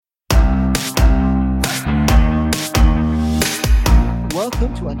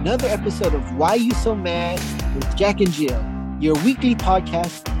welcome to another episode of Why You So Mad with Jack and Gio, your weekly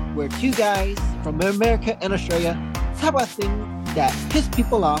podcast where two guys from America and Australia talk about things that piss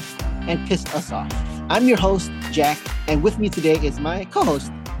people off and piss us off. I'm your host, Jack, and with me today is my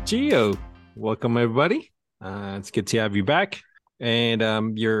co-host, Gio. Welcome, everybody. It's good to have you back.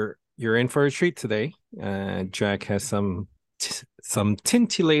 And you're in for a treat today. Jack has some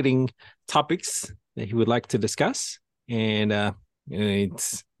titillating topics that he would like to discuss. And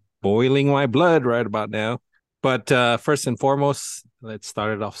it's boiling my blood right about now. But first and foremost, let's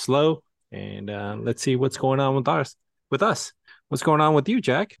start it off slow. And let's see what's going on with us. What's going on with you,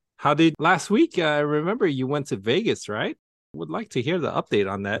 Jack? How did last week? I remember you went to Vegas, right? Would like to hear the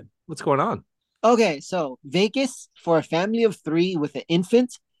update on that. What's going on? Okay, so Vegas for a family of three with an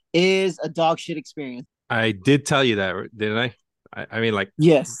infant is a dog shit experience. I did tell you that, didn't I? I mean, like,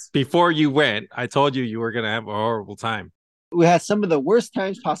 yes. Before you went, I told you were going to have a horrible time. We had some of the worst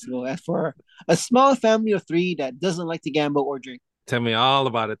times possible for a small family of three that doesn't like to gamble or drink. Tell me all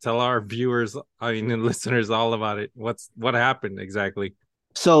about it. Tell our viewers, and listeners all about it. What happened exactly?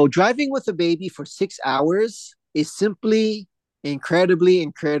 So driving with a baby for 6 hours is simply incredibly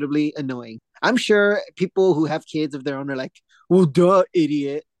annoying. I'm sure people who have kids of their own are like, well, duh,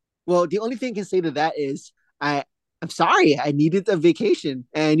 idiot. Well, the only thing I can say to that is I'm sorry. I needed a vacation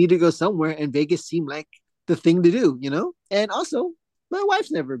and I need to go somewhere, and Vegas seemed like the thing to do, you know? And also, my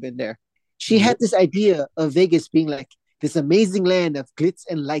wife's never been there. She had this idea of Vegas being like this amazing land of glitz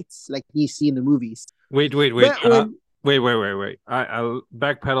and lights like you see in the movies. Wait. Wait. I'll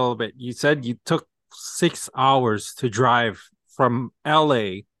backpedal a bit. You said you took 6 hours to drive from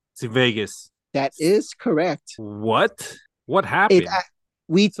LA to Vegas. That is correct. What happened?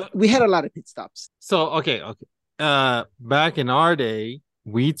 We had a lot of pit stops. So, okay. Back in our day,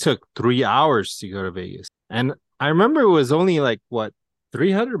 we took 3 hours to go to Vegas. And I remember it was only like,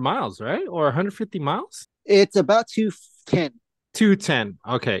 300 miles, right? Or 150 miles? It's about 210. 210.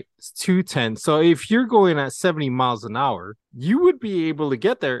 Okay, it's 210. So if you're going at 70 miles an hour, you would be able to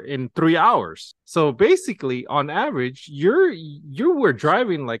get there in 3 hours. So basically, on average, you were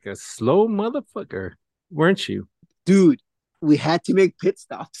driving like a slow motherfucker, weren't you? Dude, we had to make pit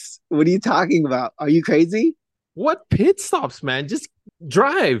stops. What are you talking about? Are you crazy? What pit stops, man? Just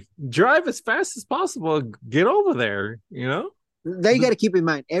drive as fast as possible. Get over there, you know? Now you got to keep in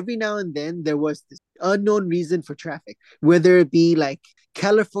mind, every now and then there was this unknown reason for traffic, whether it be like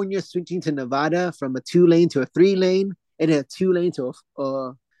California switching to Nevada from a 2-lane to a 3-lane, and a 2-lane to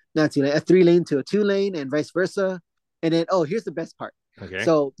a 3-lane to a 2-lane, and vice versa. And then, here's the best part. Okay.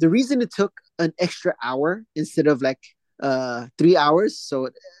 So the reason it took an extra hour instead of like 3 hours, so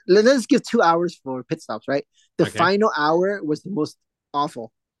let's give 2 hours for pit stops, right? The final hour was the most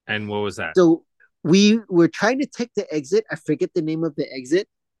awful. And what was that? So we were trying to take the exit. I forget the name of the exit.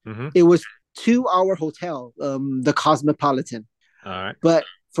 Mm-hmm. It was 2-hour hotel, the Cosmopolitan. All right. But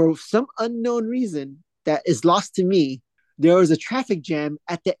for some unknown reason that is lost to me, there was a traffic jam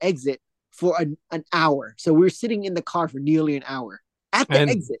at the exit for an hour. So we were sitting in the car for nearly an hour at the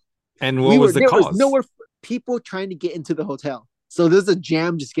exit. And what was the cause? There was nowhere for people trying to get into the hotel. So there's a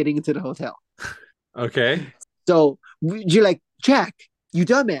jam just getting into the hotel. Okay. So you're like, Jack, you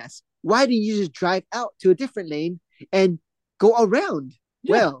dumbass. Why didn't you just drive out to a different lane and go around?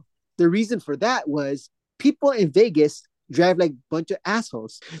 Yeah. Well, the reason for that was people in Vegas drive like a bunch of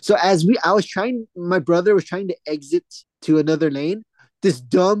assholes. So my brother was trying to exit to another lane. This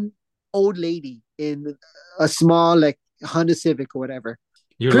dumb old lady in a small like Honda Civic or whatever.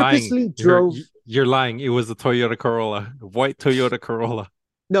 You're lying. You're lying. It was a Toyota Corolla, a white Toyota Corolla.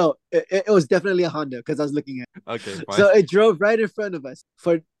 No, it was definitely a Honda because I was looking at it. Okay, fine. So it drove right in front of us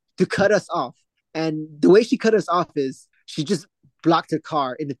to cut us off. And the way she cut us off is she just blocked her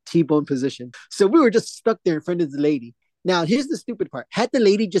car in a T-bone position. So we were just stuck there in front of the lady. Now, here's the stupid part. Had the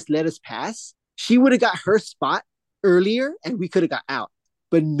lady just let us pass, she would have got her spot earlier and we could have got out.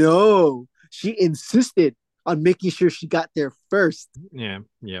 But no, she insisted on making sure she got there first. Yeah.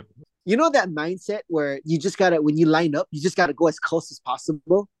 You know that mindset where you just gotta, when you line up, you just gotta go as close as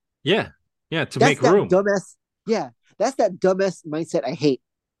possible? Yeah, to make room. That's that dumbass mindset I hate.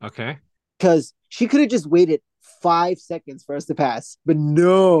 Okay. Because she could have just waited 5 seconds for us to pass. But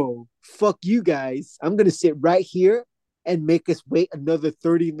no, fuck you guys. I'm going to sit right here and make us wait another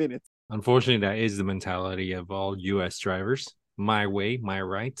 30 minutes. Unfortunately, that is the mentality of all U.S. drivers. My way, my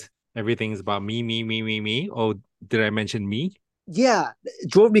right. Everything's about me. Oh, did I mention me? Yeah, it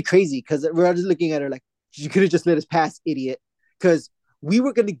drove me crazy because we're just looking at her like, you could have just let us pass, idiot. Because we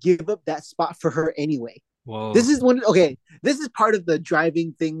were going to give up that spot for her anyway. Well, this is part of the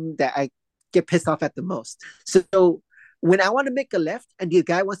driving thing that I get pissed off at the most. So when I want to make a left and the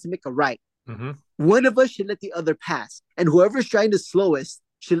guy wants to make a right, Mm-hmm. one of us should let the other pass. And whoever's trying to slow us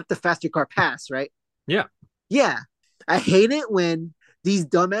should let the faster car pass, right? Yeah. Yeah. I hate it when these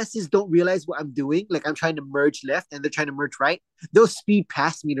dumbasses don't realize what I'm doing. Like I'm trying to merge left and they're trying to merge right. They'll speed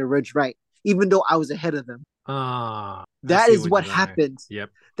past me to merge right, even though I was ahead of them. I That see is what what you're saying. happened. Yep.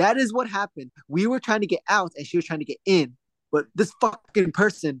 That is what happened. We were trying to get out and she was trying to get in. But this fucking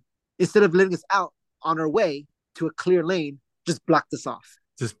person, instead of letting us out on our way to a clear lane, just blocked us off.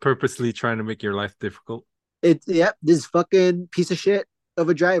 Just purposely trying to make your life difficult. Yep, this fucking piece of shit of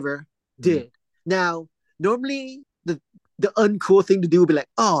a driver Yeah. did. Now, normally the uncool thing to do would be like,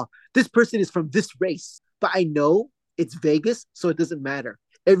 oh, this person is from this race. But I know it's Vegas, so it doesn't matter.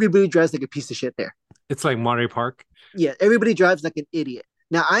 Everybody drives like a piece of shit there. It's like Monterey Park. Yeah, everybody drives like an idiot.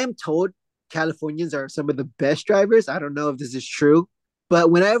 Now, I am told Californians are some of the best drivers. I don't know if this is true,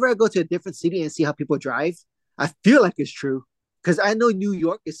 but whenever I go to a different city and see how people drive, I feel like it's true. Because I know New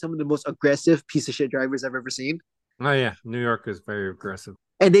York is some of the most aggressive piece of shit drivers I've ever seen. Oh yeah, New York is very aggressive.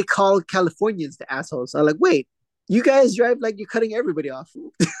 And they call Californians the assholes. I'm like, wait, you guys drive like you're cutting everybody off.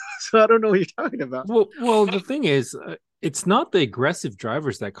 So I don't know what you're talking about. Well, the thing is, it's not the aggressive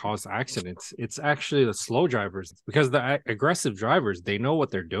drivers that cause accidents. It's actually the slow drivers because the aggressive drivers, they know what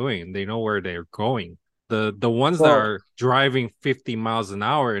they're doing. They know where they're going. The ones that Well, are driving 50 miles an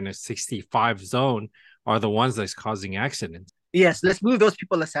hour in a 65 zone are the ones that's causing accidents. yes, let's move those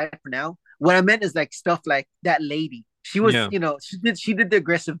people aside for now. What I meant is like stuff like that lady. She was, Yeah. she did the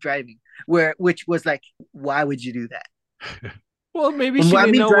aggressive driving, which was like, why would you do that? Well, maybe And she I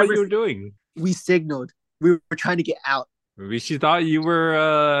didn't mean, know what you drivers, were doing. we signaled. We were trying to get out. Maybe she thought you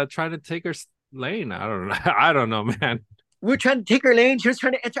were trying to take her lane. I don't know. I don't know, man. We were trying to take her lane. She was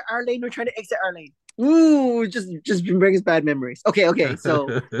trying to enter our lane. We're trying to exit our lane. Ooh, just brings bad memories. Okay.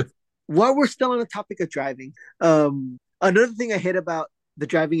 So while we're still on the topic of driving, another thing I hate about the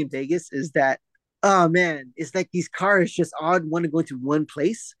driving in Vegas is that, oh man, it's like these cars just all want to go to one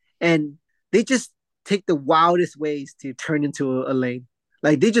place and they just take the wildest ways to turn into a lane.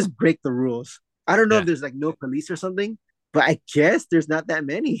 Like they just break the rules. I don't know if Yeah. there's like no police or something, but I guess there's not that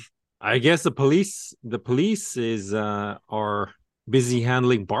many. I guess the police is are busy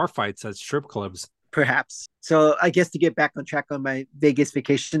handling bar fights at strip clubs. Perhaps. So I guess to get back on track on my Vegas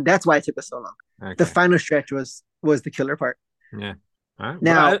vacation, that's why it took us so long. The Okay. final stretch was the killer part. Yeah. All right.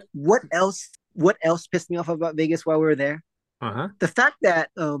 Now, But what else pissed me off about Vegas while we were there? uh-huh. The fact that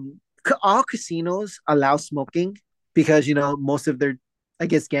all casinos allow smoking because most of their, I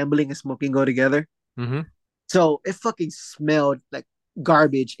guess, gambling and smoking go together. Mm-hmm. So it fucking smelled like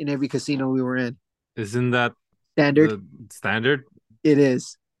garbage in every casino we were in. Isn't that Standard, the standard? it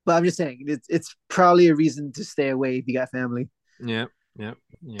is. But I'm just saying, it's probably a reason to stay away if you got family. Yeah. Yeah.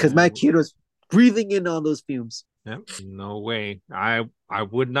 Because Yeah. my kid was breathing in all those fumes. Yeah. No way. I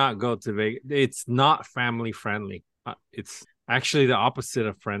would not go to Vegas. It's not family friendly. It's actually the opposite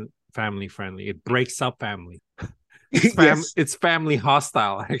of family friendly. It breaks up family. Yes. It's family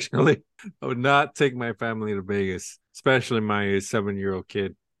hostile, actually. I would not take my family to Vegas, especially my 7-year-old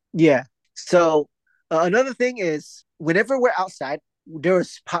kid. Yeah. So another thing is, whenever we're outside, there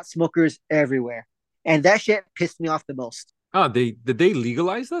was pot smokers everywhere, and that shit pissed me off the most. Oh, did they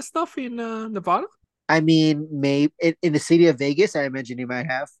legalize that stuff in Nevada? I mean, maybe in the city of Vegas, I imagine you might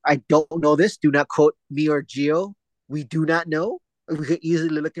have. I don't know this. Do not quote me or Gio. We do not know. We could easily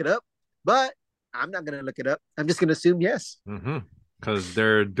look it up, but I'm not gonna look it up. I'm just gonna assume yes. Mm-hmm. Because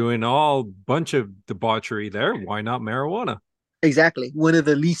they're doing all bunch of debauchery there. Why not marijuana? Exactly. One of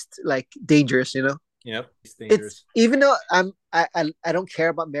the least like dangerous. Yep, it's It's dangerous. even though I don't care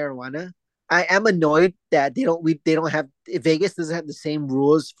about marijuana. I am annoyed that they don't have Vegas doesn't have the same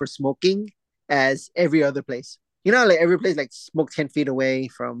rules for smoking as every other place. Like every place like smoke 10 feet away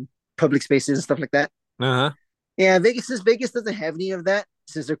from public spaces and stuff like that. Uh-huh. Yeah, Vegas doesn't have any of that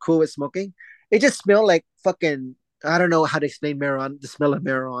since they're cool with smoking. It just smelled like fucking I don't know how to explain marijuana. The smell of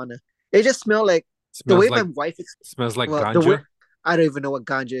marijuana. It just smelled like the Smells way my like wife. smells like Well, the way ganja. I don't even know what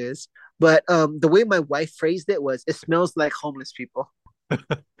ganja is, but the way my wife phrased it was, it smells like homeless people.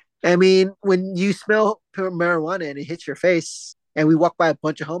 I mean, when you smell marijuana and it hits your face, and we walk by a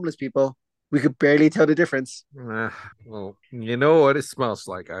bunch of homeless people, we could barely tell the difference. Well, you know what it smells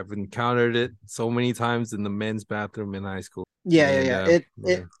like. I've encountered it so many times in the men's bathroom in high school. Yeah. And It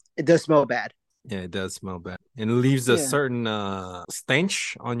yeah, it it does smell bad. yeah, it does smell bad. And it leaves a Yeah. certain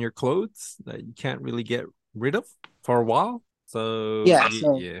stench on your clothes that you can't really get rid of for a while. So Yeah.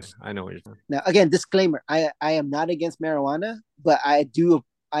 So yeah, I know what you're saying. now again, disclaimer: I am not against marijuana, but I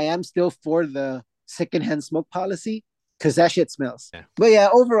am still for the secondhand smoke policy because that shit smells. Yeah. But yeah,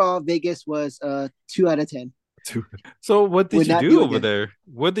 overall, Vegas was 2 out of 10. So what did Would you not do do over again. there?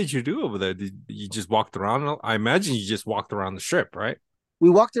 What did you do over there? Did you just walked around? I imagine you just walked around the strip, right? We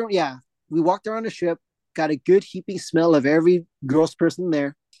walked around. Yeah, we walked around the strip. Got a good heaping smell of every gross person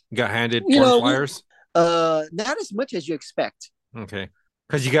there. Got handed You porn know, flyers. not as much as you expect. Okay,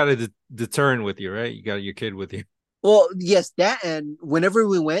 because you got a deterrent with you, right? You got your kid with you. Well, yes, that and whenever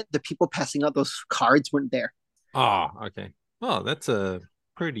we went, the people passing out those cards weren't there. Oh, okay. Oh, that's a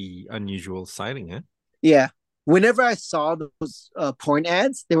pretty unusual sighting, huh? Yeah. Whenever I saw those porn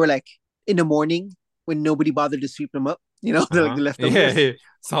ads, they were like in the morning when nobody bothered to sweep them up. You know, they're like Uh-huh. the Yeah, leftovers. yeah.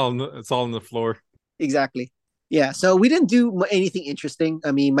 It's all on the floor. Exactly. Yeah. So we didn't do anything interesting.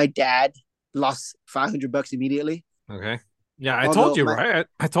 I mean, my dad lost $500 immediately. Okay. Yeah, I told Although you, my right?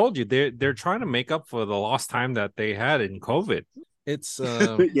 I told you they're trying to make up for the lost time that they had in COVID. It's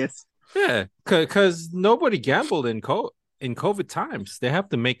yes, yeah, because nobody gambled in COVID times. They have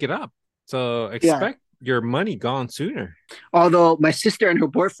to make it up. So yeah. expect your money gone sooner. Although my sister and her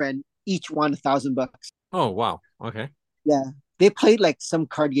boyfriend each won $1,000. Oh wow. Okay. Yeah, they played like some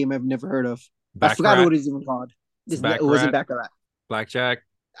card game I've never heard of. I forgot Baccarat, what it's even called. it's It wasn't baccarat, Baccarat. blackjack.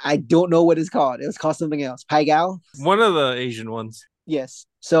 I don't know what it's called. It was called something else. Pai Gao. One of the Asian ones. Yes.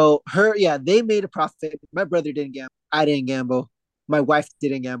 So yeah, they made a profit. My brother didn't gamble. I didn't gamble. My wife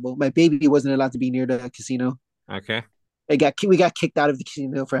didn't gamble. My baby wasn't allowed to be near the casino. Okay. We got kicked out of the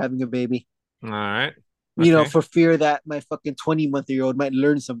casino for having a baby. All right. You know, Okay. for fear that my fucking 20-month-old might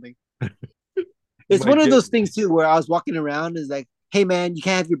learn something. It's My one of good. those things too where I was walking around and it's like, hey man, you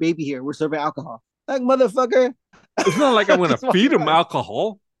can't have your baby here. We're serving alcohol. Like motherfucker. It's not like I'm gonna Just feed walking him around.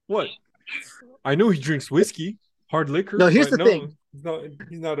 alcohol. What? I know he drinks whiskey, hard liquor, No, here's but the no, thing.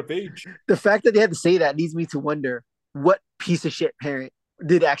 he's not of age. The fact that they had to say that leads me to wonder what piece of shit parent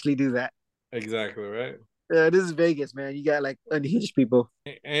did actually do that. Exactly, right? This is Vegas, man. You got like unhinged people,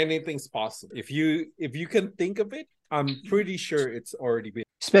 Anything's possible. If you can think of it, I'm pretty sure it's already been.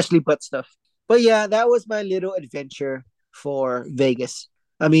 especially butt stuff. But yeah, that was my little adventure for Vegas.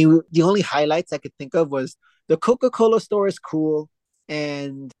 I mean, the only highlights I could think of was the Coca-Cola store is cool,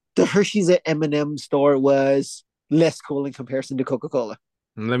 and the Hershey's at M&M store was less cool in comparison to Coca-Cola.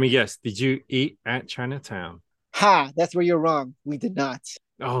 Let me guess. Did you eat at Chinatown? Ha, that's where you're wrong. We did not.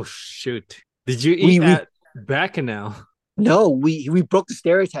 Oh shoot! Did you eat We at Bacchanal? no, we broke the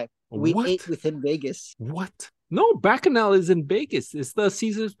stereotype. We ate What? within Vegas. What? No, Bacchanal is in Vegas. It's the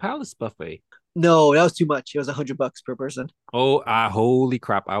Caesar's Palace buffet. No, that was too much. It was $100 per person. Oh, holy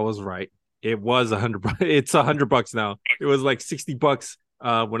crap! I was right. It was 100. It's $100 now. It was like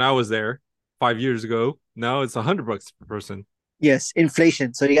 $60 when I was there 5 years ago. Now it's $100 per person. Yes,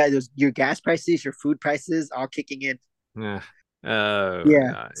 inflation. So you got your gas prices, your food prices, all kicking in. Yeah. Yeah.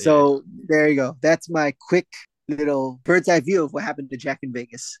 Yeah. So there you go. That's my quick little bird's eye view of what happened to Jack in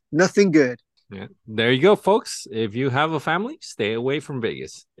Vegas. Nothing good. Yeah. There you go, folks. If you have a family, stay away from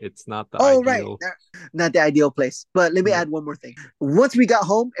Vegas. It's not the Oh, right. ideal. Not the ideal place. But let me Yeah. add one more thing. Once we got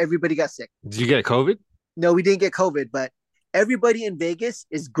home, everybody got sick. Did you get COVID? No, we didn't get COVID, but everybody in Vegas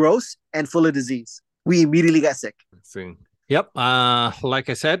is gross and full of disease. We immediately got sick. Soon. Yep. Like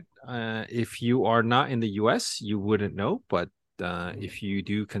I said, if you are not in the US, you wouldn't know. But if you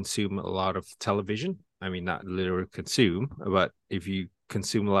do consume a lot of television, I mean, not literally consume, but if you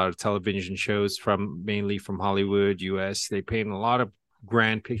consume a lot of television shows from mainly from Hollywood, US, they paint a lot of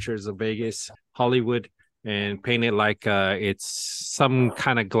grand pictures of Vegas, Hollywood, and paint it like it's some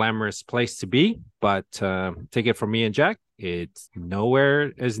kind of glamorous place to be. But take it from me and Jack, it's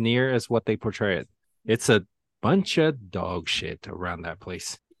nowhere as near as what they portray it. It's a bunch of dog shit around that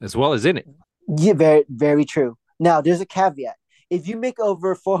place, as well as in it. Yeah, very, very true. Now, there's a caveat. If you make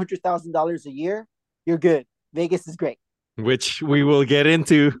over $400,000 a year, you're good. Vegas is great. Which we will get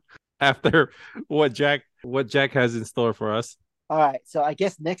into after what Jack has in store for us. All right. So I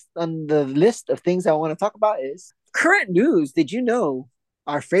guess next on the list of things I want to talk about is current news. Did you know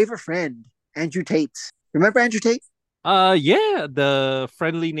our favorite friend, Andrew Tate? Remember Andrew Tate? Yeah, the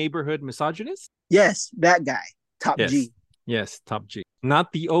friendly neighborhood misogynist. Yes, that guy. Top Yes, G. yes, top G,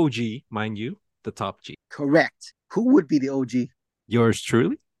 not the OG, mind you, the top G. Correct. Who would be the OG? Yours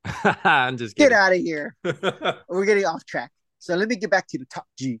truly. I'm just Get kidding. out of here. We're getting off track. So let me get back to the top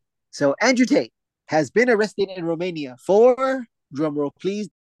G. So Andrew Tate has been arrested in Romania for, drumroll please,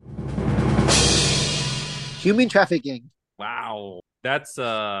 human trafficking. Wow, that's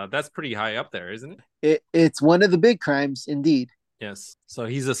pretty high up there, isn't it? It's one of the big crimes, indeed. Yes. So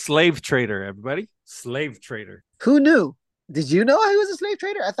he's a slave trader, everybody. Slave trader. Who knew? Did you know he was a slave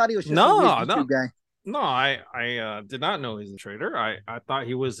trader? I thought he was just some weird No, YouTube no, guy. no. I did not know he's a trader. I thought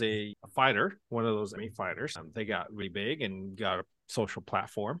he was a fighter, one of those fighters. They got really big and got social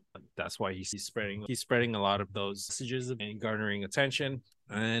platform. That's why he's spreading a lot of those messages and garnering attention.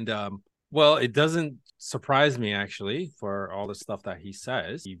 And well, it doesn't surprise me actually for all the stuff that he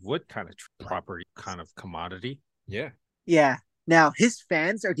says. He would kind of property kind of commodity. Yeah. Yeah. Now his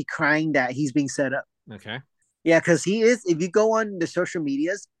fans are decrying that he's being set up. Okay. Yeah, because he is. If you go on the social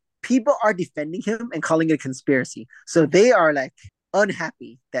medias, people are defending him and calling it a conspiracy. So they are like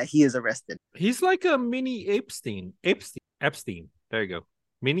unhappy that he is arrested. He's like a mini Epstein. There you go.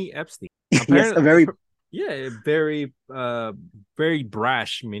 Mini Epstein. Yes, a very Yeah, very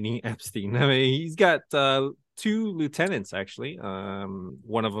brash mini Epstein. I mean, he's got two lieutenants actually.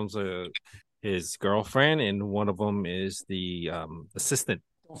 One of them's his girlfriend, and one of them is the assistant.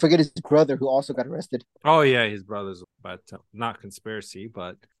 don't forget his brother who also got arrested. Oh yeah, his brothers, but not conspiracy,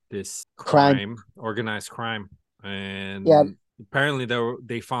 but this Crime. organized crime, and Yeah. apparently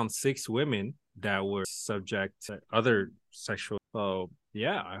they found 6 women that were subject to other sexual. So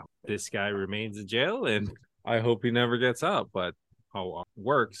yeah, I hope this guy remains in jail, and I hope he never gets out. But how it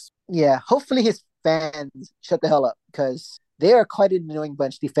works? Yeah. Hopefully his fans shut the hell up because they are quite an annoying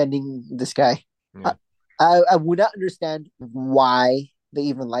bunch defending this guy. Yeah. I would not understand why they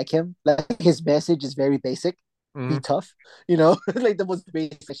even like him. Like his message is very basic. Be tough, like the most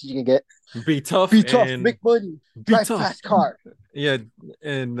basic message you can get. Be tough, make money, drive fast car. Yeah,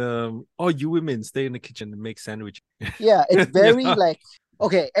 and all you women stay in the kitchen and make sandwiches. Yeah, it's very like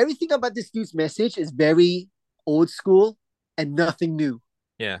okay. Everything about this dude's message is very old school and nothing new.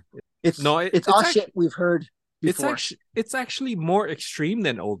 Yeah, it's all shit we've heard before. It's actually more extreme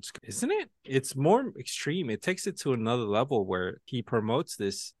than old school, isn't it? It's more extreme. It takes it to another level where he promotes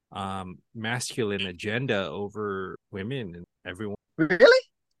this masculine agenda over women and everyone. Really?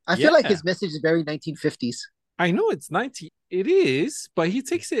 I feel like his message is very 1950s. I know it is, but he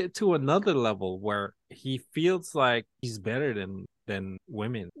takes it to another level where he feels like he's better than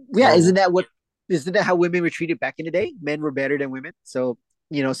women. Yeah, isn't that how women were treated back in the day? Men were better than women, so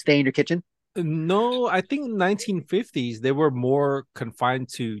stay in your kitchen. No, I think 1950s they were more confined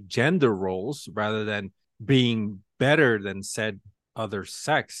to gender roles rather than being better than said other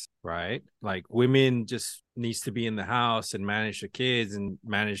sex, right? Like women just needs to be in the house and manage the kids and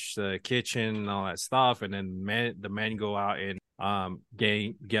manage the kitchen and all that stuff, and then the men go out and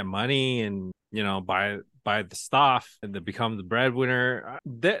get money and buy the stuff and then become the breadwinner.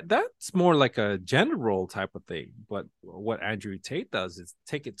 That's more like a gender role type of thing. But what Andrew Tate does is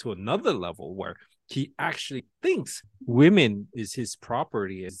take it to another level where he actually thinks women is his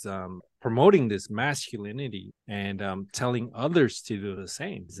property, is promoting this masculinity and telling others to do the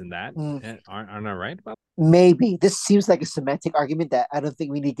same. Isn't that aren't I right about that? Maybe this seems like a semantic argument that I don't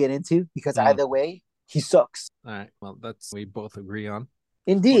think we need to get into because either way he sucks. All right, well, that's we both agree on.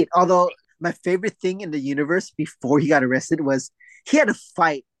 Indeed, although my favorite thing in the universe before he got arrested was he had a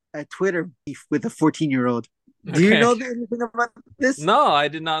fight, a Twitter beef with a 14-year-old. Do you know anything about this? No, I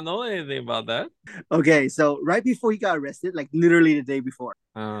did not know anything about that. Okay, so right before he got arrested, like literally the day before,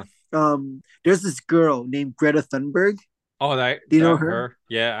 there's this girl named Greta Thunberg. Oh, do you know her?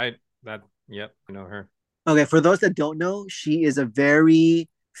 Yeah, I know her. Okay, for those that don't know, she is a very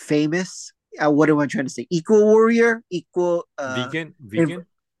famous. What am I trying to say? Equal warrior, vegan.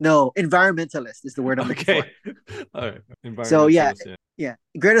 No, environmentalist is the word I'm looking for. All right. So yeah.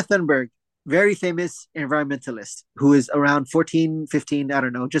 Greta Thunberg, very famous environmentalist who is around 14, 15, I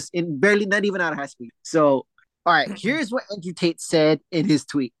don't know, just barely not even out of high school. So, all right, here's what Andrew Tate said in his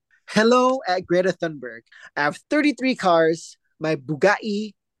tweet. Hello at Greta Thunberg. I have 33 cars. My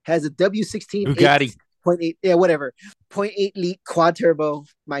Bugatti has a W16 Bugatti 0.8, yeah, whatever. 0.8 liter quad turbo.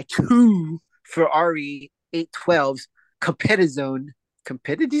 My 2 Ferrari 812s Competition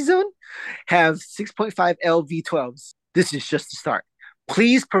have 6.5 L V12s. This is just the start.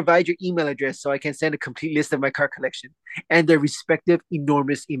 Please provide your email address so I can send a complete list of my car collection and their respective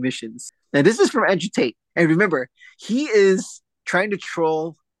enormous emissions. Now, this is from Andrew Tate. And remember, he is trying to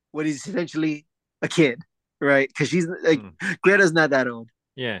troll what is essentially a kid, right? Because she's like, Greta's not that old.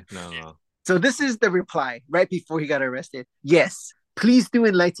 Yeah, no. So this is the reply right before he got arrested. Yes, please do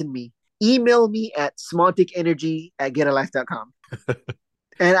enlighten me. Email me at smalldickenergy@getalife.com.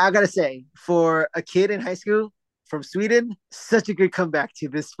 And I gotta say, for a kid in high school from Sweden, such a good comeback to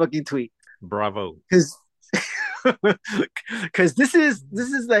this fucking tweet. Bravo. Because this is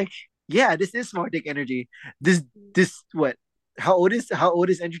like, yeah, this is small dick energy. This what? How old is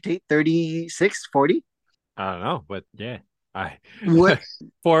Andrew Tate? 36, 40? I don't know, but yeah. What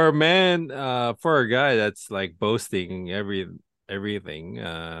for a man, for a guy that's like boasting everything,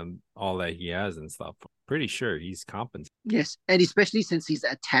 all that he has and stuff, pretty sure he's competent. Yes, and especially since he's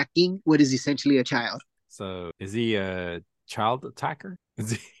attacking what is essentially a child. So is he a child attacker?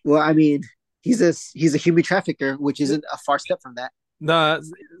 Well, I mean, he's a human trafficker, which isn't a far step from that. No,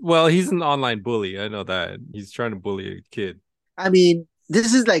 well, he's an online bully. I know that. He's trying to bully a kid. I mean,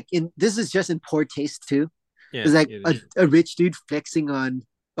 this is just in poor taste too. Yeah, It's like it is. a rich dude flexing on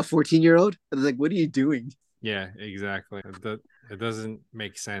a 14-year-old. It's like, what are you doing? Yeah, exactly. It doesn't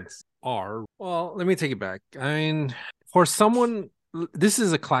make sense. Or, well, let me take it back. I mean, for someone, this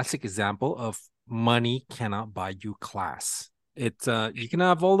is a classic example of money cannot buy you class. You can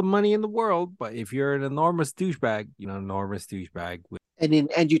have all the money in the world, but if you're an enormous douchebag, enormous douchebag with, And in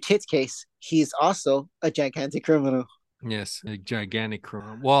Andrew Tate's case, he's also a gigantic criminal. yes, a gigantic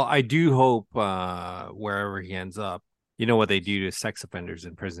criminal. Well, I do hope wherever he ends up, you know what they do to sex offenders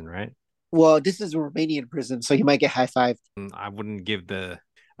in prison, right? Well, this is a Romanian prison, so he might get high fived. I wouldn't give the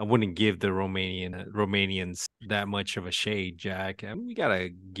Romanians that much of a shade, Jack. I mean, we gotta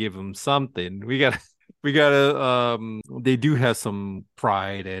give them something. We gotta they do have some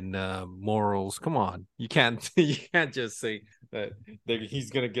pride and morals. Come on. You can't you can't just say that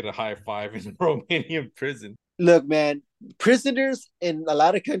he's gonna get a high five in Romanian prison. Look, man, prisoners in a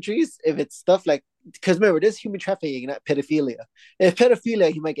lot of countries, if it's stuff like, because remember, this is human trafficking, not pedophilia. If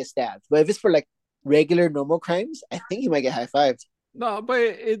pedophilia, he might get stabbed. But if it's for like regular, normal crimes, I think he might get high fived. No,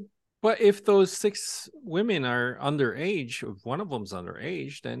 but if those six women are underage, if one of them's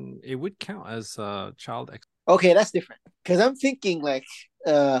underage, then it would count as child Okay, that's different. Because I'm thinking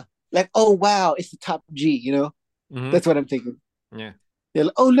oh wow, it's the top G. Mhm. That's what I'm thinking. Yeah. They're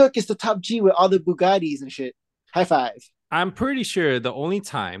like, oh look, it's the top G with all the Bugattis and shit. High five. I'm pretty sure the only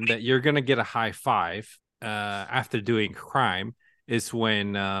time that you're gonna get a high five after doing crime is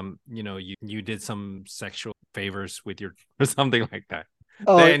when you did some sexual favors with your or something like that.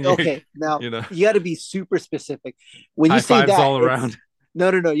 Oh, Then okay. Now you know you got to be super specific. When you high say fives that, all it's around.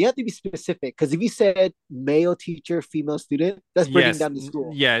 no. You have to be specific because if you said male teacher, female student, that's burning Yes, down the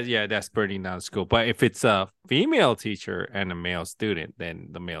school. yeah, that's burning down school. But if it's a female teacher and a male student, then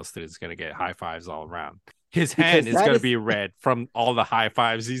the male student's gonna get high fives all around. His hand Because is that gonna is, be red from all the high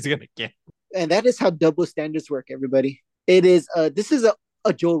fives he's gonna get. and that is how double standards work. Everybody, it is. This is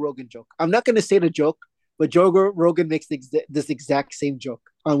a Joe Rogan joke. I'm not going to say the joke, but Joe Rogan makes this exact same joke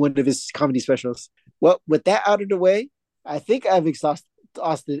on one of his comedy specials. Well, with that out of the way, I think I've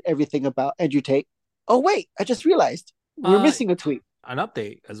exhausted everything about Andrew Tate. Oh wait, I just realized we're Uh, missing a tweet. an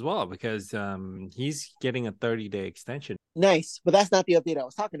update as well because he's getting a 30-day extension. Nice, but that's not the update I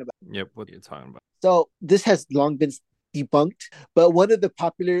was talking about. Yep, what are you talking about? So this has long been debunked, but one of the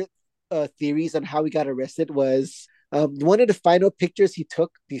popular theories on how he got arrested was one of the final pictures he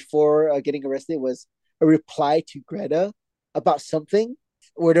took before getting arrested was a reply to Greta about something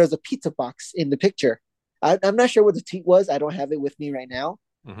where there was a pizza box in the picture. I'm not sure what the tweet was. I don't have it with me right now,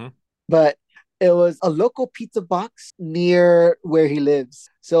 Mm-hmm. but it was a local pizza box near where he lives.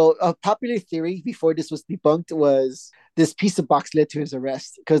 So a popular theory before this was debunked was this pizza box led to his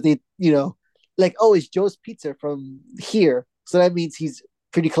arrest because like, oh, it's Joe's Pizza from here. So that means he's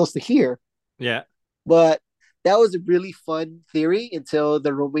pretty close to here. Yeah. But that was a really fun theory until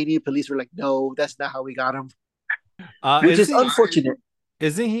the Romanian police were like, no, that's not how we got him, Uh, which is is he unfortunate.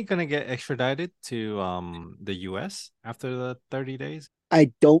 isn't he gonna get extradited to the US after the 30 days?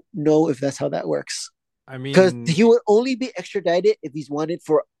 I don't know if that's how that works. I Because mean, he would only be extradited if he's wanted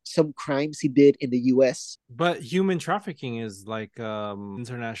for some crimes he did in the US. but human trafficking is like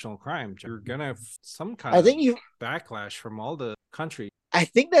international crime. You're gonna have some kind I of think you backlash from all the countries. I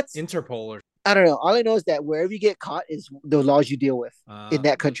think that's Interpol or I don't know. All I know is that wherever you get caught is the laws you deal with in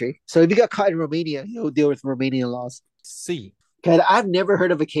that country. So if you got caught in Romania, you'll deal with Romanian laws. C. Because I've never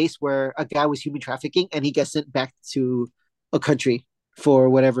heard of a case where a guy was human trafficking and he gets sent back to a country for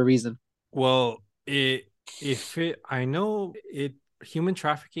whatever reason. Well, I know it human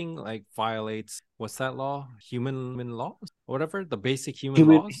trafficking like violates what's that law? Human laws, whatever the basic human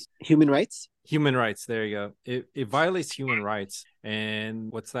Human laws. human rights. Human rights. There you go. It violates human rights.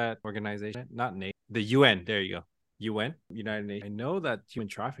 And what's that organization? Not NATO. The UN. There you go. UN, United Nations. I know that human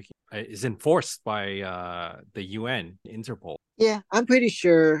trafficking is enforced by the UN, Interpol. Yeah, I'm pretty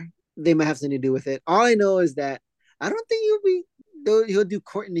sure they might have something to do with it. All I know is that I don't think he'll do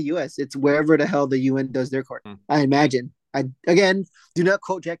court in the US. It's wherever the hell the UN does their court. Mm. I imagine. I again do not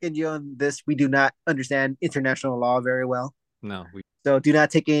quote Jack and Gio on this. We do not understand international law very well. No, So do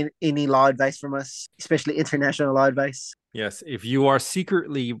not take any law advice from us, especially international law advice. yes, if you are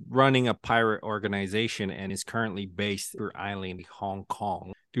secretly running a pirate organization and is currently based in island Hong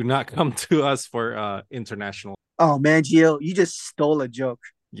Kong, do not come to us for international. Oh man, Gio, you just stole a joke.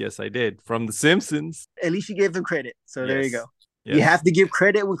 Yes, I did from The Simpsons. At least you gave them credit. So there you Yes. go. You Yes. have to give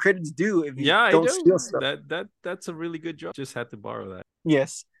credit when credit's due if you Yeah, I don't steal know. stuff. That's a really good job. Just had to borrow that.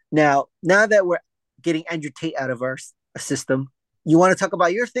 Yes. Now that we're getting Andrew Tate out of our system, you want to talk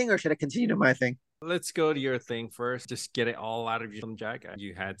about your thing, or should I continue to my thing? Let's go to your thing first. Just get it all out of you, Jack.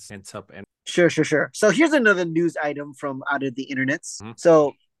 You had sense up and Sure. So here's another news item from out of the internets. Mhm.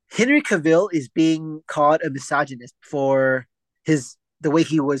 So Henry Cavill is being called a misogynist for the way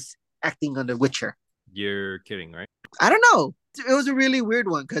he was acting on The Witcher. You're kidding, right? I don't know. It was a really weird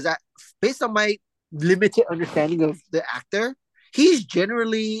one because based on my limited understanding of the actor, he's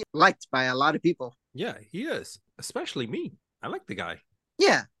generally liked by a lot of people. Yeah, he is. Especially me. I like the guy.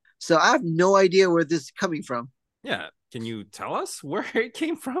 Yeah. So I have no idea where this is coming from. Yeah. Can you tell us where it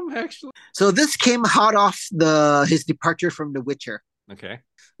came from, actually? So this came hot off his departure from The Witcher, Okay.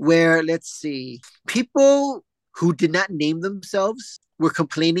 where let's see, people who did not name themselves were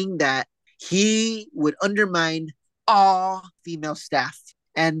complaining that he would undermine all female staff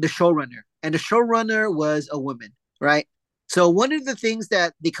and the showrunner. And the showrunner was a woman, right? So one of the things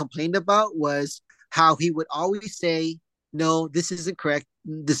that they complained about was how he would always say, no, this isn't correct,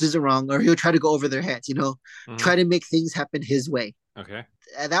 this isn't wrong, or he'll try to go over their heads, Mhm. try to make things happen his way. Okay.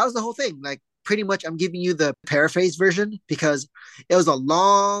 And that was the whole thing. Like, pretty much, I'm giving you the paraphrase version because it was a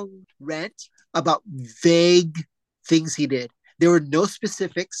long rant about vague things he did. There were no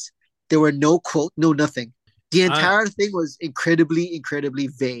specifics, there were no quote, no nothing. The I entire thing was incredibly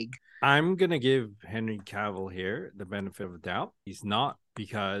vague. I'm gonna give Henry Cavill here the benefit of the doubt. He's not,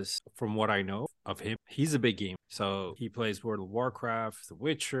 because from what I know of him, he's a big game. So he plays World of Warcraft, The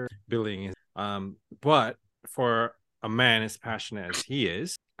Witcher, building his but for a man as passionate as he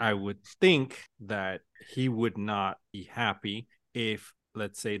is, I would think that he would not be happy if,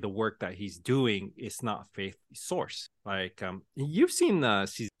 let's say, the work that he's doing is not faithfully sourced. Like you've seen the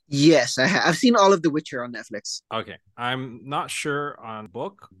season. Yes, I've seen all of The Witcher on Netflix. Okay, I'm not sure on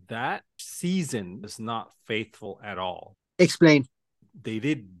book. That season is not faithful at all. Explain. They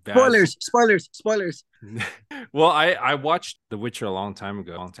did bad. Spoilers. Well, I watched The Witcher a long time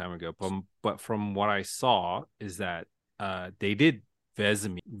ago. But from what I saw is that they did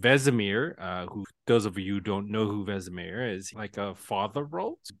Vesemir, who, those of you who don't know who Vesemir is, like a father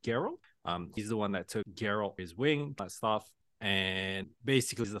role to Geralt. He's the one that took Geralt his wing, that stuff, and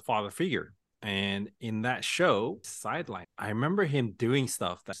basically he's the father figure. And in that show, sideline, I remember him doing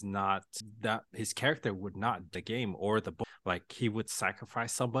stuff that's not, that his character would not, the game or the book. Like, he would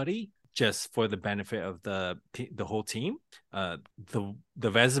sacrifice somebody just for the benefit of the whole team. The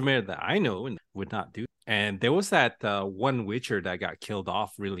Vesemir that I know would not do. And there was that one Witcher that got killed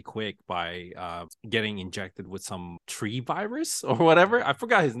off really quick by getting injected with some tree virus or whatever. I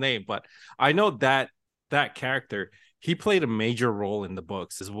forgot his name, but I know that that character, he played a major role in the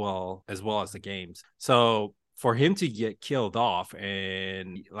books as well as the games. So for him to get killed off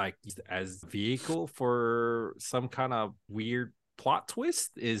and like as vehicle for some kind of weird plot twist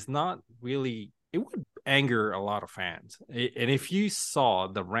is not really, it would anger a lot of fans. And if you saw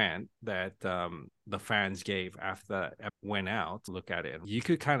the rant that the fans gave after that went out, look at it, you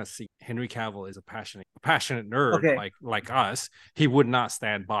could kind of see Henry Cavill is a passionate nerd, Okay. like us. He would not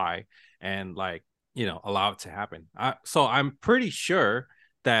stand by and allow it to happen. So I'm pretty sure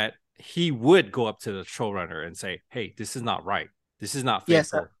that he would go up to the showrunner and say, hey, this is not right, this is not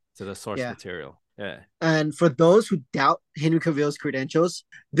Yes. faithful to the source Yeah. material. Yeah. And for those who doubt Henry Cavill's credentials,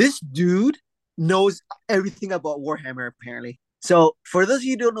 this dude knows everything about Warhammer, apparently. So, for those of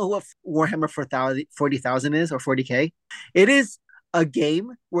you who don't know what Warhammer 40,000 is, or 40K, it is a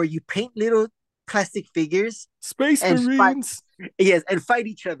game where you paint little plastic figures Space and fight. Marines. Yes, and fight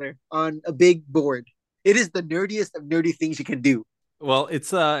each other on a big board. It is the nerdiest of nerdy things you can do. Well,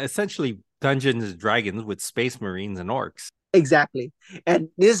 it's essentially Dungeons and Dragons with Space Marines and orcs. Exactly. And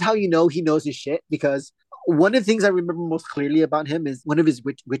this is how you know he knows his shit, because one of the things I remember most clearly about him is one of his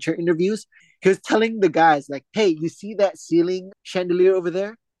Witcher interviews. He was telling the guys, like, hey, you see that ceiling chandelier over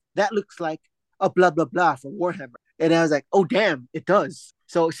there? That looks like a blah, blah, blah from Warhammer. And I was like, oh, damn, it does.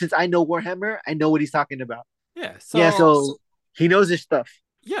 So since I know Warhammer, I know what he's talking about. Yeah. Yeah, so he knows his stuff.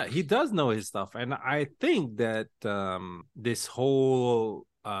 Yeah, he does know his stuff. And I think that this whole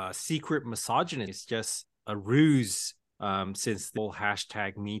secret misogyny is just a ruse. Since the whole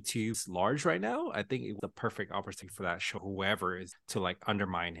hashtag Me Too is large right now, I think it was the perfect opportunity for that show, whoever is, to like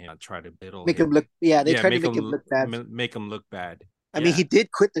undermine him, try to belittle Make him. him look, yeah, they tried to make make him look bad. make him look bad. I mean, he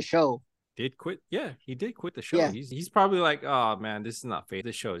did quit the show. Did quit. Yeah, he did quit the show. Yeah. He's probably like, oh man, this is not faithful.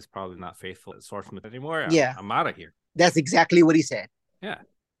 This show is probably not faithful at source material anymore. Yeah. I'm out of here. That's exactly what he said. Yeah.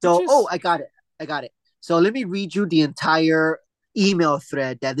 So, I got it. So let me read you the entire email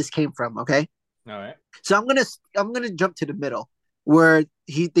thread that this came from, okay? All right. So I'm gonna jump to the middle where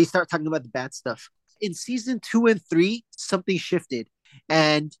they start talking about the bad stuff. In season 2 and 3, something shifted,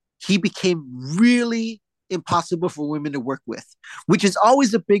 and he became really impossible for women to work with, which is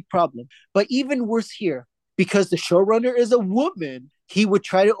always a big problem. But even worse here, because the showrunner is a woman, he would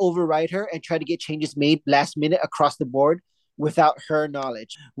try to override her and try to get changes made last minute across the board without her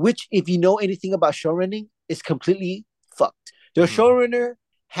knowledge. Which, if you know anything about showrunning, is completely fucked. The Mm-hmm. showrunner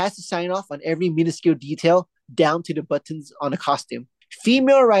has to sign off on every minuscule detail down to the buttons on a costume.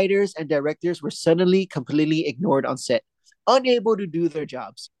 Female writers and directors were suddenly completely ignored on set, unable to do their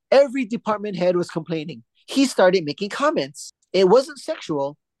jobs. Every department head was complaining. He started making comments. It wasn't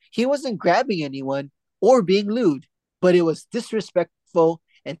sexual, he wasn't grabbing anyone or being lewd, but it was disrespectful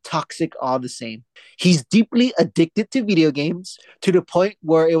and toxic all the same. He's deeply addicted to video games to the point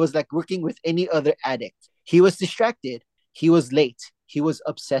where it was like working with any other addict. He was distracted, he was late, he was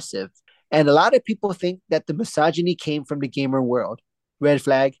obsessive. And a lot of people think that the misogyny came from the gamer world. Red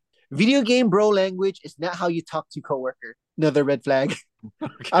flag. Video game bro language is not how you talk to coworker. Another red flag.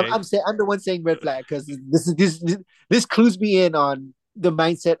 Okay. I'm the one saying red flag because this clues me in on the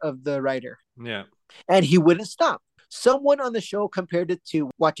mindset of the writer. Yeah. And he wouldn't stop. Someone on the show compared it to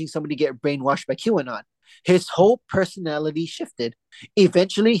watching somebody get brainwashed by QAnon. His whole personality shifted.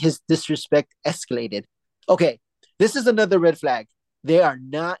 Eventually, his disrespect escalated. Okay, this is another red flag. They are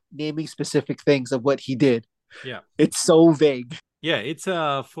not naming specific things of what he did. Yeah. It's so vague. Yeah, it's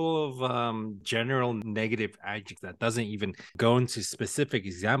full of general negative adjectives that doesn't even go into specific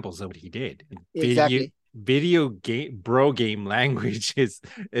examples of what he did. Exactly. Video game bro game language is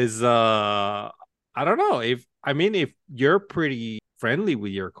I don't know, if you're pretty friendly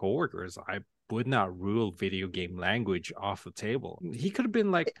with your coworkers, I would not rule video game language off the table. He could have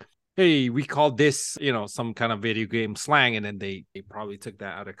been like, hey, we call this, some kind of video game slang, and then they probably took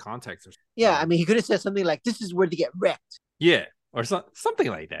that out of context. Yeah, I mean, he could have said something like, "This is where they get wrecked." Yeah, or something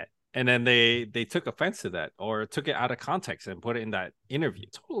like that. And then they took offense to that or took it out of context and put it in that interview.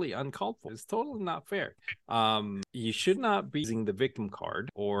 Totally uncalled for. It's totally not fair. You should not be using the victim card.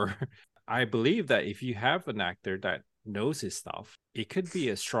 Or I believe that if you have an actor that knows his stuff, it could be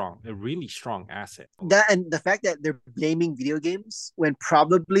a really strong asset. That and the fact that they're blaming video games when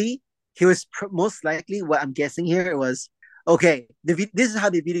probably he was most likely, what I'm guessing here was, okay, this is how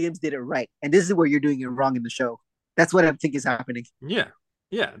the video games did it right, and this is where you're doing it wrong in the show. That's what I think is happening. Yeah.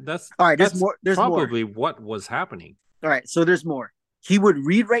 Yeah, that's All right. There's that's more. There's probably more. what was happening. All right. So there's more. He would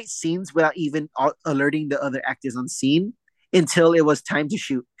rewrite scenes without even alerting the other actors on scene until it was time to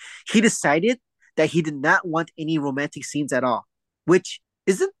shoot. He decided that he did not want any romantic scenes at all, which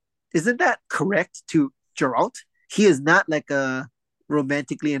isn't that correct to Geralt? He is not like a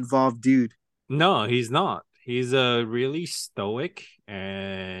romantically involved dude. No, he's not. He's a really stoic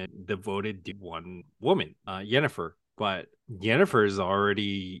and devoted to one woman, Yennefer. But Yennefer is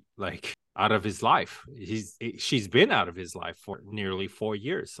already like out of his life. She's been out of his life for nearly 4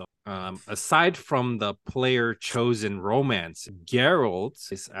 years. So, aside from the player chosen romance,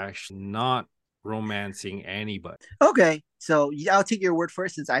 Geralt is actually not romancing anybody. Okay, so I'll take your word for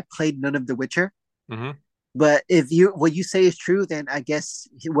it since I played none of The Witcher. Mm-hmm. But if what you say is true, then I guess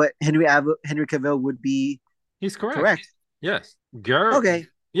what Henry Cavill would be He's correct. correct. Yes, Okay.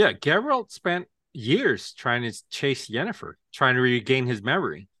 Yeah, Geralt spent years trying to chase Yennefer, trying to regain his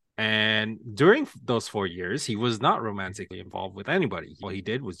memory. And during those 4 years, he was not romantically involved with anybody. All he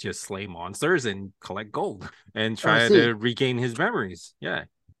did was just slay monsters and collect gold and try to regain his memories. Yeah.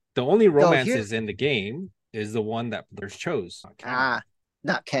 The only romances in the game is the one that players chose.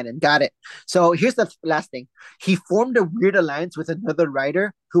 Not canon. Got it. So here's the last thing. He formed a weird alliance with another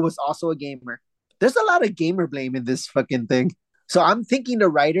writer who was also a gamer. There's a lot of gamer blame in this fucking thing. So I'm thinking the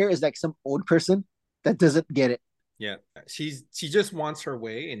writer is like some old person that doesn't get it. Yeah, she just wants her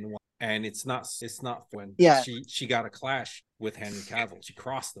way, and it's not when she got a clash with Henry Cavill. She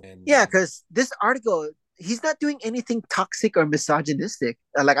crossed them. And, because this article, he's not doing anything toxic or misogynistic.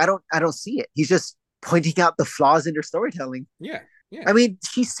 Like I don't see it. He's just pointing out the flaws in their storytelling. Yeah. Yeah. I mean,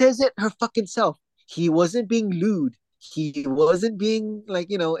 she says it her fucking self. He wasn't being lewd. He wasn't being like,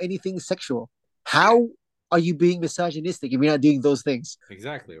 anything sexual. How are you being misogynistic if you're not doing those things?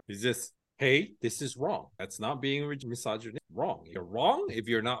 Exactly. It's just, hey, this is wrong. That's not being misogynistic. Wrong. You're wrong. If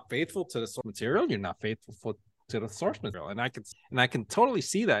you're not faithful to the source material, you're not faithful to the source material. And I can totally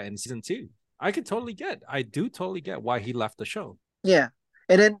see that in season 2. I do totally get why he left the show. Yeah.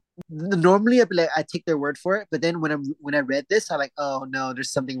 And then normally I'd be like, I take their word for it. But then when I read this, I'm like, oh no,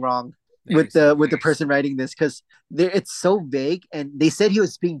 there's something wrong with the person writing this, because it's so vague. And they said he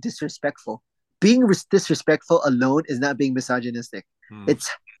was being disrespectful. Being disrespectful alone is not being misogynistic. It's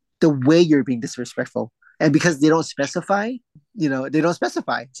the way you're being disrespectful. And because they don't specify, they don't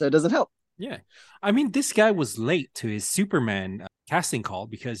specify. So it doesn't help. Yeah. I mean, this guy was late to his Superman casting call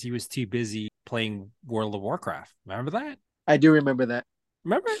because he was too busy playing World of Warcraft. Remember that? I do remember that.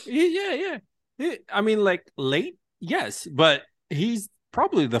 Remember? Yeah. I mean, like late, yes, but he's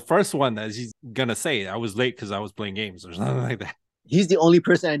probably the first one that he's gonna say I was late because I was playing games or something like that. He's the only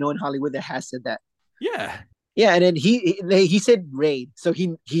person I know in Hollywood that has said that. Yeah, Yeah, and then he said raid, so he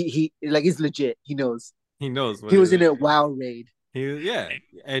like it's legit. He knows. he knows what He it was in is. a WoW raid. Yeah,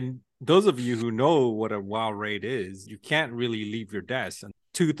 and those of you who know what a WoW raid is, you can't really leave your desk, and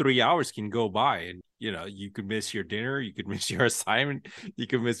 2-3 hours can go by, and you could miss your dinner, you could miss your assignment, you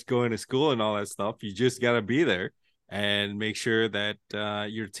could miss going to school and all that stuff. You just gotta be there and make sure that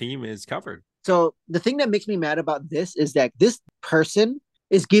your team is covered. So the thing that makes me mad about this is that this person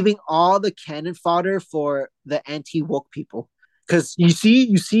is giving all the cannon fodder for the anti-woke people. Because you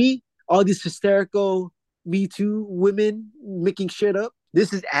see all these hysterical Me Too women making shit up.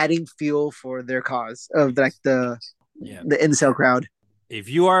 This is adding fuel for their cause of like the incel crowd. If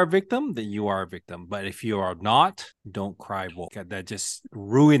you are a victim, then you are a victim. But if you are not, don't cry wolf. That just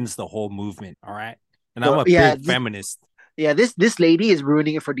ruins the whole movement. All right. And I'm a big feminist. Yeah, this lady is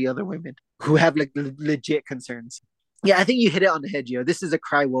ruining it for the other women who have like legit concerns. Yeah, I think you hit it on the head, Gio. This is a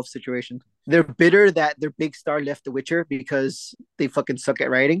cry wolf situation. They're bitter that their big star left The Witcher because they fucking suck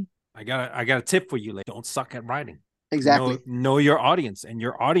at writing. I got a tip for you. Like, don't suck at writing. Exactly. Know your audience, and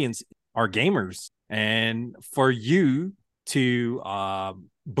your audience are gamers. And for you to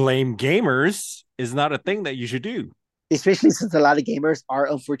blame gamers is not a thing that you should do. Especially since a lot of gamers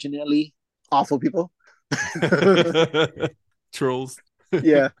are unfortunately awful people. Trolls.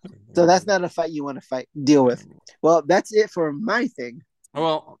 Yeah. So that's not a fight you want to deal with. Well, that's it for my thing.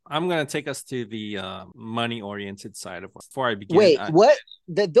 Well, I'm going to take us to the money-oriented side of it. Before I begin. Wait, what?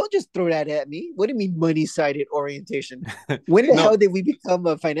 Don't just throw that at me. What do you mean money-sided orientation? When the hell did we become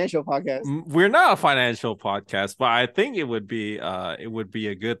a financial podcast? We're not a financial podcast, but I think it would be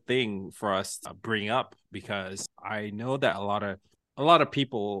a good thing for us to bring up, because I know that a lot of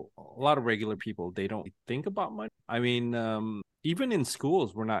people, a lot of regular people, they don't think about money. I mean, even in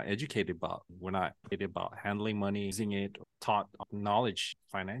schools, we're not educated about handling money, using it, taught knowledge,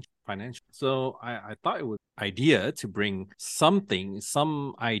 financial. So I thought it was an idea to bring some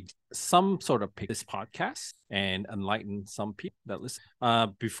sort of pick this podcast and enlighten some people that listen.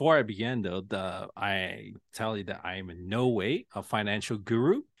 Before I begin, though, I tell you that I am in no way a financial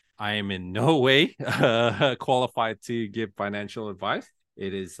guru. I am in no way qualified to give financial advice.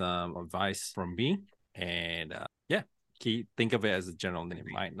 It is advice from me, and think of it as a general name.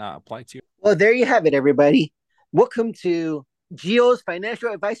 It might not apply to you. Well, there you have it, everybody. Welcome to Gio's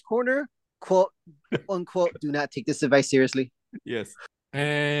Financial Advice Corner. Quote, unquote, do not take this advice seriously. Yes.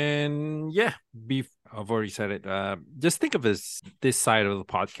 And I've already said it. Just think of this side of the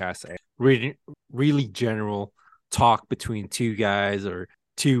podcast as really general talk between two guys, or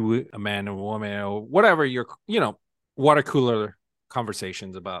a man and a woman, or whatever water cooler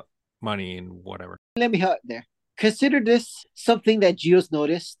conversations about money and whatever. Let me help there. Consider this something that Gio's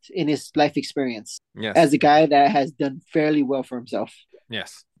noticed in his life experience. Yes. As a guy that has done fairly well for himself.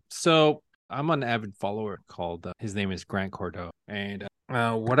 Yes. So I'm an avid follower called, his name is Grant Cardone. And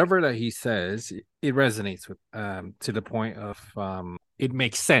whatever that he says, it resonates with, to the point of, it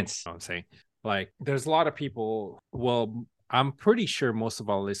makes sense. You know what I'm saying? Like, there's a lot of people, well, I'm pretty sure most of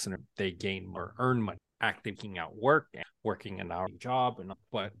our listeners, they gain or earn money acting out work and working an hour job.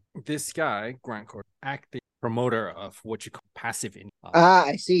 But this guy, Grant Cardone, active promoter of what you call passive income.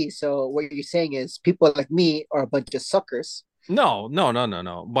 I see. So what you're saying is people like me are a bunch of suckers. No.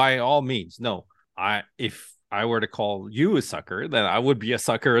 By all means, no. If I were to call you a sucker, then I would be a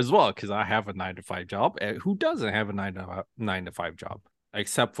sucker as well, because I have a 9-to-5 job. Who doesn't have a 9-to-5 job,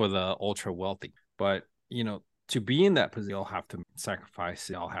 except for the ultra wealthy? But to be in that position, you'll have to sacrifice.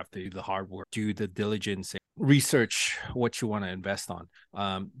 You'll have to do the hard work, do the diligence, and research what you want to invest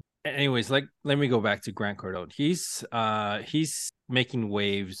on. Anyways, let me go back to Grant Cardone. He's making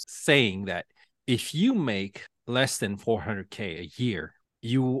waves saying that if you make less than $400K a year,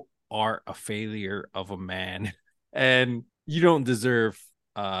 you are a failure of a man, and you don't deserve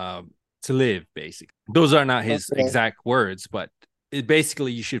to live. Basically, those are not his exact words, but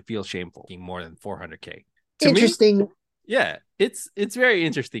basically you should feel shameful making more than $400K. Interesting. Yeah, it's very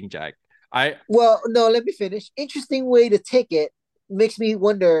interesting, Jack. Well, no, let me finish. Interesting way to take it. Makes me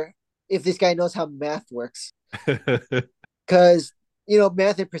wonder if this guy knows how math works. Because,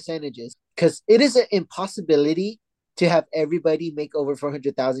 math and percentages. Because it is an impossibility to have everybody make over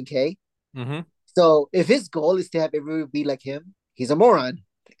 400,000 K. Mm-hmm. So if his goal is to have everybody be like him, he's a moron.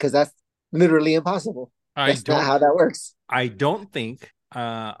 because that's literally impossible. I That's not don't how that works. I don't think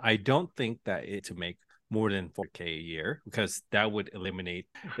that it to make more than 4K a year, because that would eliminate,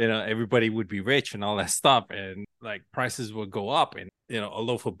 everybody would be rich and all that stuff, and like prices would go up, and a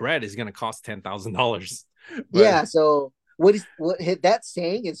loaf of bread is going to cost $10,000. But Yeah. So that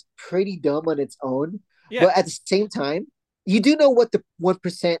saying is pretty dumb on its own, yeah, but at the same time, you do know what the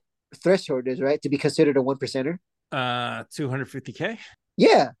 1% threshold is, right? To be considered a one percenter. 250K.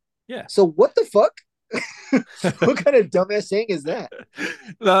 Yeah. Yeah. So what the fuck? What kind of dumbass saying is that?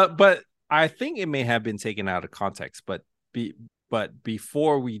 But I think it may have been taken out of context. But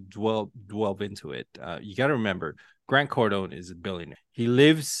before we delve into it, you got to remember, Grant Cardone is a billionaire. He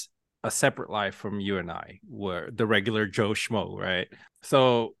lives a separate life from you and I, where the regular Joe Schmo, right?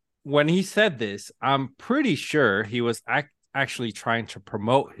 So when he said this, I'm pretty sure he was actually trying to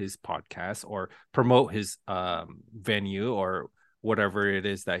promote his podcast or promote his venue or whatever it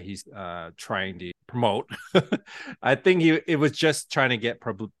is that he's trying to promote. I think it was just trying to get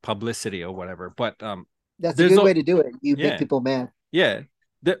publicity or whatever. But That's a there's good no, way to do it. You make yeah, people mad. yeah.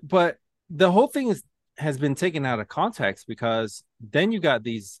 But the whole thing has been taken out of context, because then you got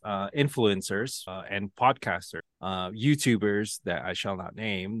these influencers and podcasters, YouTubers that I shall not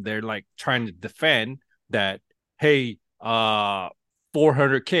name. They're like trying to defend that, hey,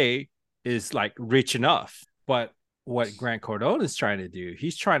 400K is like rich enough. But what Grant Cardone is trying to do,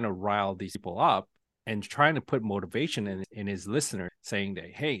 he's trying to rile these people up and trying to put motivation in his listener, saying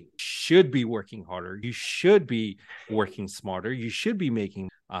that, hey, you should be working harder, you should be working smarter, you should be making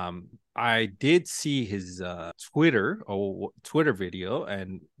I did see his Twitter video,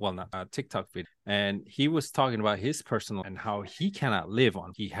 and well, not TikTok video, and he was talking about his personal and how he cannot live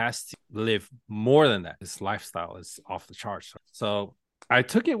on, he has to live more than that. His lifestyle is off the charts. So I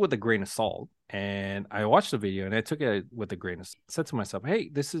took it with a grain of salt, and I watched the video and I took it with a grain of salt. I said to myself,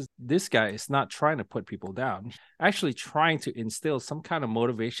 hey, this guy is not trying to put people down. He's actually trying to instill some kind of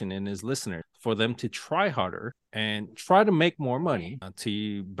motivation in his listeners for them to try harder and try to make more money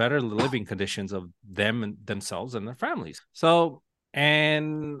to better the living conditions of them and themselves and their families. So,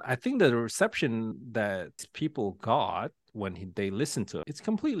 and I think the reception that people got when they listened to it, it's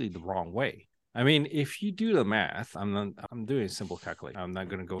completely the wrong way. I mean, if you do the math, I'm doing a simple calculation. I'm not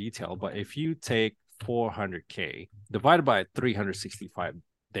going to go detail, but if you take 400K divided by 365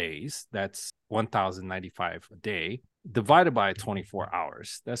 days, that's 1,095 a day, divided by 24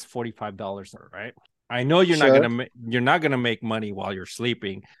 hours, that's $45, right? I know Sure. you're not gonna make money while you're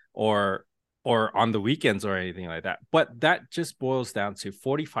sleeping or on the weekends or anything like that. But that just boils down to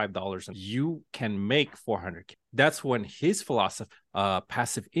 $45. You can make 400K. That's when his philosophy,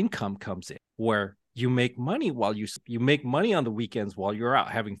 passive income, comes in, where you make money while you make money on the weekends while you're out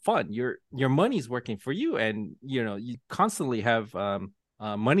having fun. Your money's working for you, and you constantly have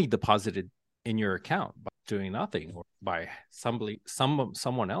money deposited in your account by doing nothing, or by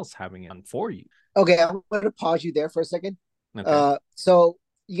someone else having it for you. Okay, I'm going to pause you there for a second. Okay. So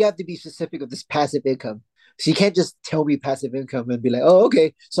you have to be specific with this passive income. So you can't just tell me passive income and be like, oh,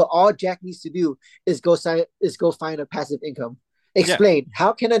 okay. So all Jack needs to do is go find a passive income. Yeah. Explain,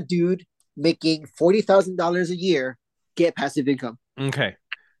 how can a dude making $40,000 a year get passive income? Okay.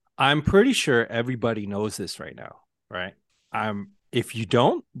 I'm pretty sure everybody knows this right now, right? If you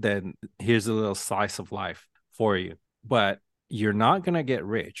don't, then here's a little slice of life for you. But you're not going to get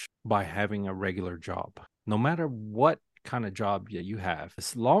rich by having a regular job, no matter what kind of job that you have.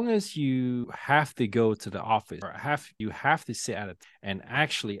 As long as you have to go to the office, or you have to sit at it and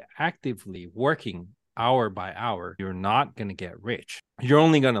actually actively working hour by hour, you're not going to get rich. You're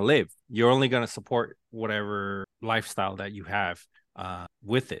only going to live. You're only going to support whatever lifestyle that you have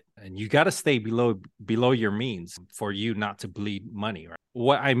with it, and you got to stay below your means for you not to bleed money, right?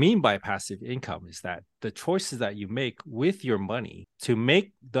 What I mean by passive income is that the choices that you make with your money to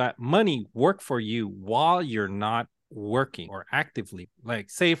make that money work for you while you're not working or actively, like,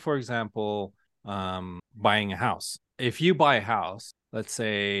 say for example, buying a house. If you buy a house, let's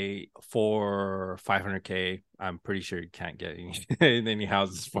say for 500K, I'm pretty sure you can't get any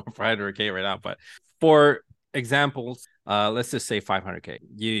houses for 500K right now, but for examples, let's just say 500K.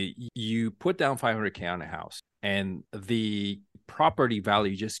 You put down 500K on a house, and the property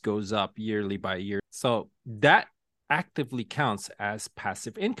value just goes up yearly by year. So that actively counts as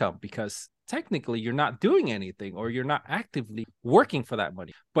passive income, because technically you're not doing anything, or you're not actively working for that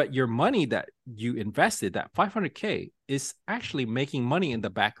money, but your money that you invested, that 500K, is actually making money in the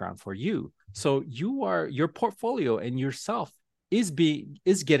background for you. So your portfolio and yourself is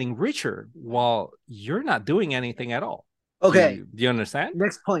getting richer while you're not doing anything at all. Okay, Do you understand?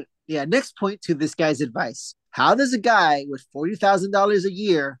 next point. Yeah, next point to this guy's advice. How does a guy with $40,000 a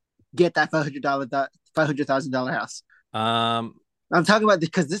year get that $500,000 house? Um, I'm talking about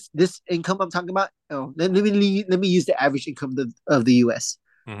because this income I'm talking about. Oh, let me use the average income of the U.S.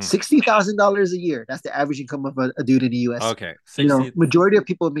 mhm. $60,000 a year. That's the average income of a dude in the U.S. Okay, 60. Majority of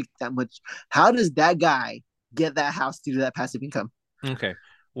people make that much. How does that guy get that house due to that passive income? Okay.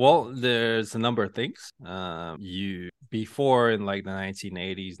 Well, there's a number of things. You before in like the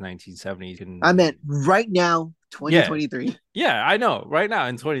 1980s, 1970s, I can meant right now, yeah, 2023. yeah, I know right now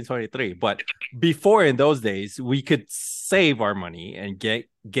in 2023. But before in those days, we could save our money and get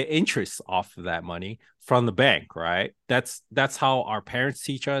interest off of that money from the bank, right? That's how our parents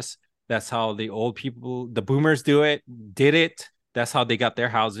teach us. That's how the old people, the boomers did it. That's how they got their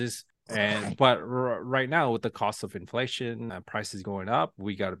houses. And but right now with the cost of inflation, prices going up,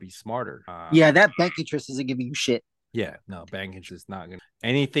 we got to be smarter. Yeah, that bank interest isn't giving you shit. Yeah, no, bank interest is not gonna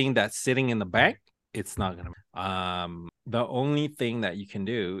anything that's sitting in the bank, it's not gonna the only thing that you can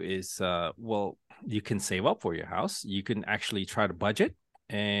do is well, you can save up for your house. You can actually try to budget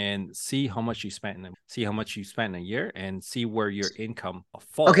and see how much you spent see how much you spent in a year and see where your income Okay,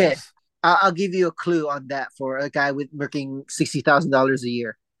 falls. I'll give you a clue on that for a guy with making $60,000 a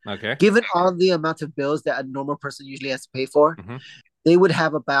year. Okay. Given all the amount of bills that a normal person usually has to pay for, Mm-hmm. they would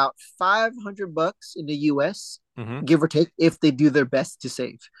have about $500 in the US, Mm-hmm. give or take, if they do their best to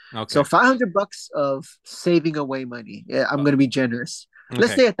save. So Okay. $500 of saving away money. Yeah, I'm Uh, going to be generous.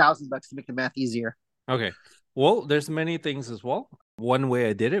 Let's okay. say $1,000 to make the math easier. Okay. Well, there's many things as well. One way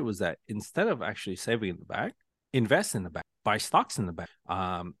I did it was that instead of actually saving in the bank, invest in the bank, buy stocks in the bank.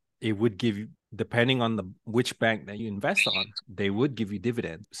 It would give you, depending on the which bank that you invest on, they would give you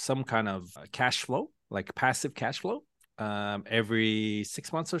dividends, some kind of cash flow, like passive cash flow, every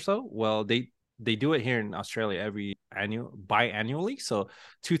 6 months or so. Well, they do it here in Australia biannually, so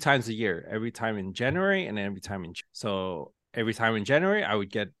 2 times a year, every time in January and every time in so every time in January, I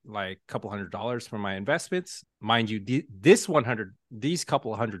would get like a couple $100 for my investments. Mind you, these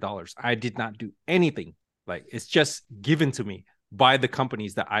couple $100, I did not do anything. Like it's just given to me by the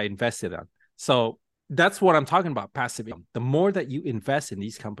companies that I invested on. So that's what I'm talking about, passive income. The more that you invest in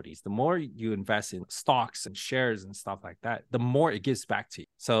these companies, the more you invest in stocks and shares and stuff like that, the more it gives back to you.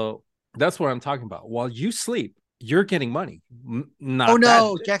 So that's what I'm talking about. While you sleep, you're getting money. Oh Not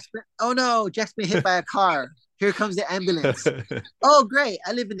that. no, Jack's been hit by a car. Here comes the ambulance. Oh, great.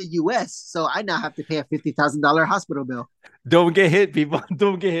 I live in the US, so I now have to pay a $50,000 hospital bill. Don't get hit, people.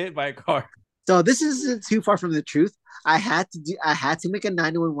 Don't get hit by a car. So this isn't too far from the truth. I had to make a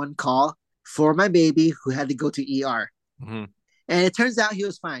 911 call for my baby who had to go to ER. Mm-hmm. And it turns out he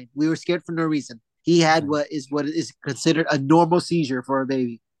was fine. We were scared for no reason. He had what is considered a normal seizure for a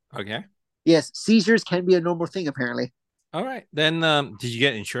baby. Okay. Yes, seizures can be a normal thing apparently. All right. Then did you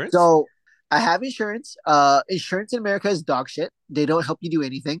get insurance? So I have insurance. Insurance in America is dog shit. They don't help you do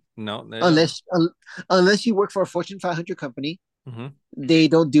anything No, they don't. unless you work for a Fortune 500 company. Mm-hmm. They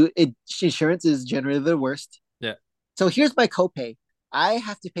don't do it. Insurance is generally the worst. Yeah. So here's my copay. I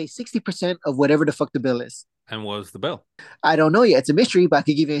have to pay 60% of whatever the fuck the bill is. And what was the bill? I don't know yet. It's a mystery, but I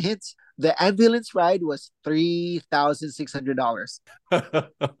could give you a hint. The ambulance ride was $3,600.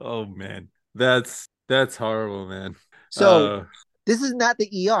 Oh man. That's horrible, man. So this is not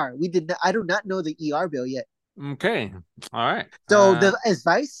the ER. We did not. I do not know the ER bill yet. Okay. All right. So the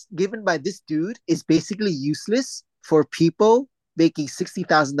advice given by this dude is basically useless for people making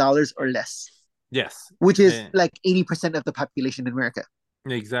 $60,000 or less, yes. which is like 80% of the population in America.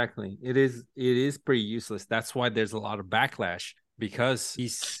 Exactly. It is pretty useless. That's why there's a lot of backlash because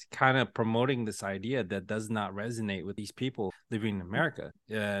he's kind of promoting this idea that does not resonate with these people living in America.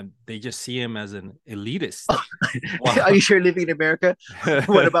 They just see him as an elitist. Wow. Are you sure living in America?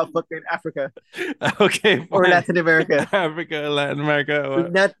 What about fucking Africa? Okay, fine. Or Latin America? Africa, Latin America, or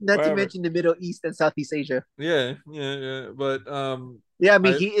not to mention the Middle East and Southeast Asia. Yeah. But yeah, I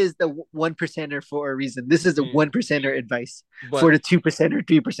mean, he is the 1%er for a reason. This is the 1%er advice for the 2%er,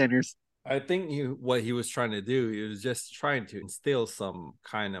 3%ers. I think what he was trying to do, he was just trying to instill some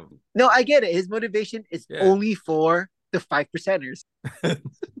kind of. No, I get it. His motivation is only for the 5%ers.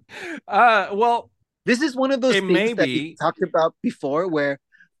 Well, this is one of those things that we talked about before, where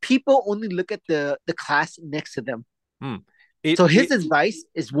people only look at the class next to them. So his advice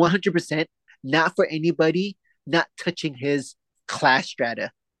is 100% not for anybody not touching his class strata.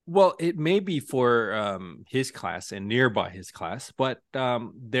 Well, it may be for his class and nearby his class, but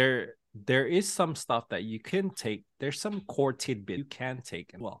there is some stuff that you can take. There's some core tidbit you can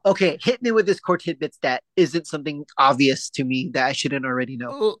take as well. Okay, hit me with this core tidbits that isn't something obvious to me that I shouldn't already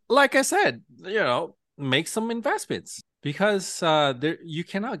know. Like I said, make some investments. Because you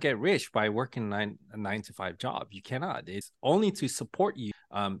cannot get rich by working a 9 to 5 job. You cannot. It's only to support you,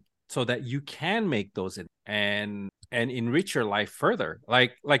 so that you can make those and enrich your life further.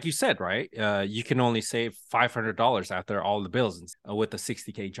 Like you said, right? You can only save $500 after all the bills with a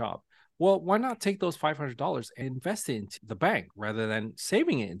 60K job. Well, why not take those $500 and invest it into the bank rather than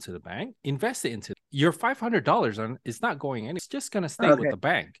saving it into the bank? Invest it into your $500 is not going anywhere. It's just going to stay with the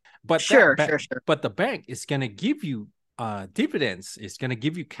bank. But Sure. but the bank is going to give you dividends. It's going to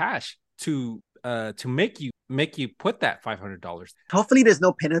give you cash to make you put that $500. Hopefully, there's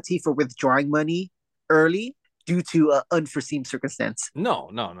no penalty for withdrawing money early due to unforeseen circumstance. No.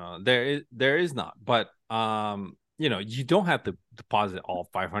 There is not. But you don't have to deposit all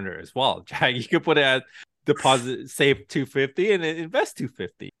 500 as well, Jack. You could put it at deposit, save 250 and invest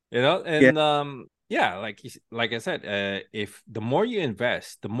 250, and yeah, like I said, if the more you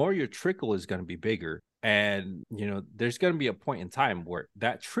invest, the more your trickle is going to be bigger. And there's going to be a point in time where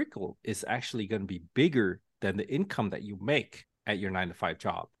that trickle is actually going to be bigger than the income that you make at your 9 to 5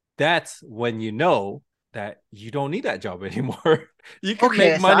 job. That's when you know that you don't need that job anymore. You can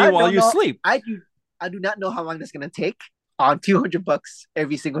make money while you sleep. I do not know how long that's gonna take on $200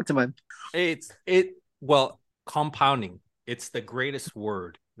 every single month. Well, compounding. It's the greatest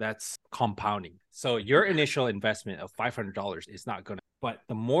word. That's compounding. So your initial investment of $500 is not gonna, but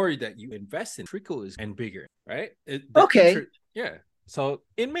the more that you invest in, trickle is and bigger, right? Yeah. So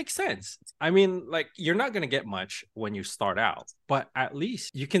it makes sense. I mean, like, you're not gonna get much when you start out, but at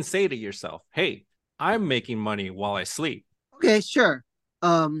least you can say to yourself, "Hey, I'm making money while I sleep." Okay, sure.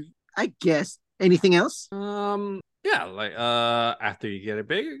 I guess. Anything else? Yeah, like after you get it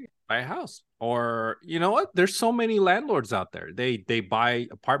bigger, buy a house. Or you know what? There's so many landlords out there. They buy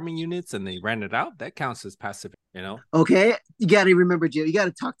apartment units and they rent it out. That counts as passive, Okay, you got to remember, Jill. You got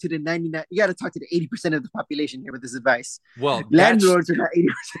to talk to the 99. You got to talk to the 80% of the population here with this advice. Well, landlords are not 80%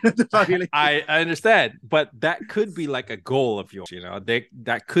 of the population. I understand, but that could be like a goal of yours.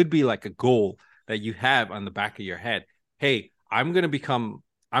 That could be like a goal that you have on the back of your head. Hey, I'm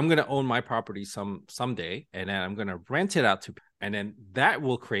gonna own my property someday, and then I'm gonna rent it out to, and then that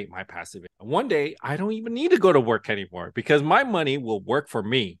will create my passive income. One day, I don't even need to go to work anymore because my money will work for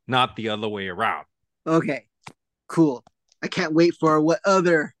me, not the other way around. Okay, cool. I can't wait for what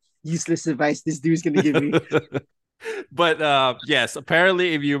other useless advice this dude's gonna give me. But yes,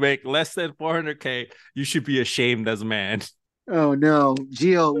 apparently, if you make less than 400K, you should be ashamed as a man. Oh no,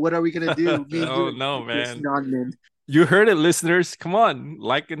 Gio, what are we gonna do? Oh no, man. Non-men. You heard it, listeners. Come on,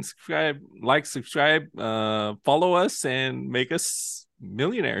 like and subscribe, follow us and make us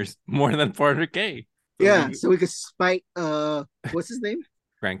millionaires, more than 400K. So we could spike what's his name?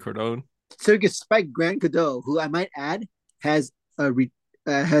 Grant Cardone. So we could spike Grant Cardone, who I might add has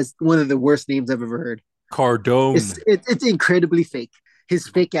has one of the worst names I've ever heard. Cardone. It's incredibly fake. His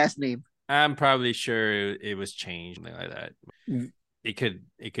fake ass name. I'm probably sure it was changed, something like that.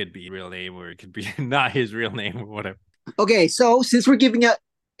 It could be real name, or it could be not his real name, or whatever. Okay, so since we're giving out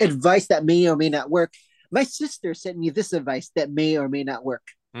advice that may or may not work, my sister sent me this advice that may or may not work.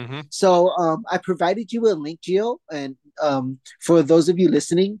 Mm-hmm. So I provided you a link, Gio, and for those of you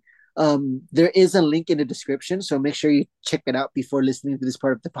listening, there is a link in the description, so make sure you check it out before listening to this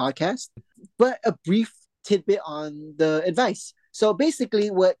part of the podcast. But a brief tidbit on the advice. So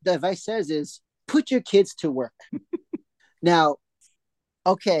basically, what the advice says is put your kids to work. Now,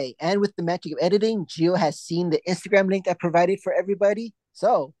 okay, and with the magic of editing, Gio has seen the Instagram link I provided for everybody.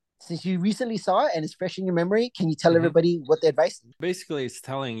 So, since you recently saw it and it's fresh in your memory, can you tell everybody what the advice is? Basically, it's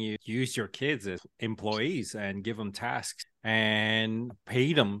telling you use your kids as employees and give them tasks and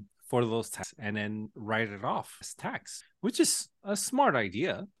pay them for those tasks and then write it off as tax, which is a smart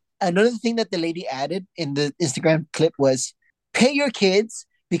idea. Another thing that the lady added in the Instagram clip was pay your kids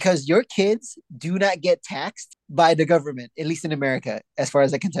because your kids do not get taxed by the government, at least in America, as far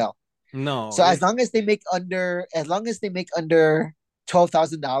as I can tell. No. So as long as they make under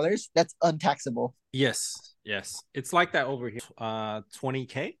 $12,000, that's untaxable. Yes. It's like that over here.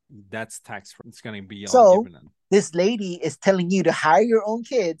 20K, that's tax free. It's gonna be all given. This lady is telling you to hire your own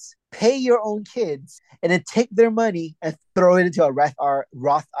kids, pay your own kids, and then take their money and throw it into a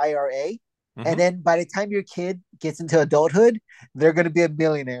Roth IRA. And then by the time your kid gets into adulthood, they're going to be a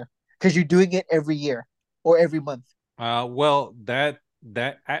millionaire because you're doing it every year or every month. Well, that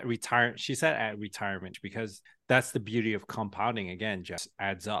at retirement, she said at retirement, because that's the beauty of compounding. Again, just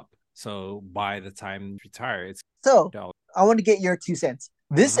adds up. So by the time you retire, it's so. I want to get your 2 cents.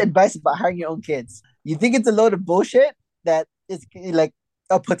 This advice about hiring your own kids. You think it's a load of bullshit that it's like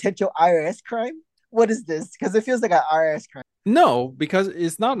a potential IRS crime? What is this? Because it feels like an IRS crime. No, because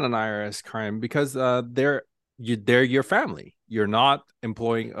it's not an IRS crime, because they're your family. You're not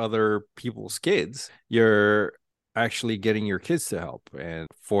employing other people's kids. You're actually getting your kids to help, and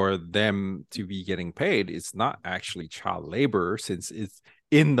for them to be getting paid, it's not actually child labor since it's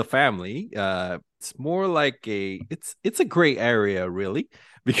in the family. It's more like it's a gray area, really,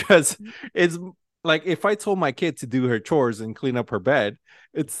 because it's like if I told my kid to do her chores and clean up her bed,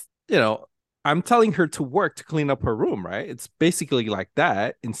 it's, I'm telling her to work to clean up her room, right? It's basically like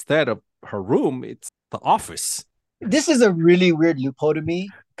that. Instead of her room, it's the office. This is a really weird loophole to me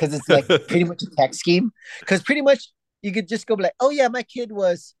because it's like pretty much a tax scheme. Because pretty much you could just go like, oh yeah, my kid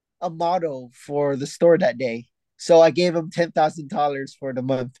was a model for the store that day, so I gave him $10,000 for the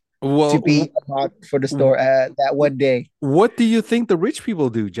month to Well, be a model for the store that one day. what do you think the rich people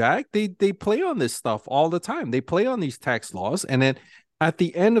do, Jack? They play on this stuff all the time. They play on these tax laws, and then at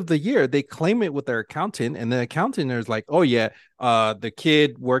the end of the year, they claim it with their accountant, and the accountant is like, "Oh yeah, the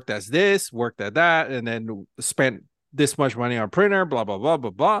kid worked as this, worked at that, and then spent this much money on printer, blah blah blah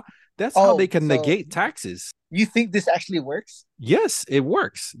blah blah." That's how they Oh, can so negate taxes. you think this actually works? Yes, it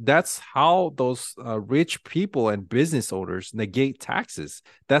works. That's how those rich people and business owners negate taxes.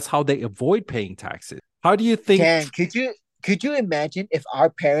 That's how they avoid paying taxes. How do you think? Dan, could you imagine if our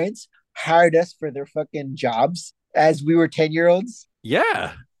parents hired us for their fucking jobs as we were 10-year olds?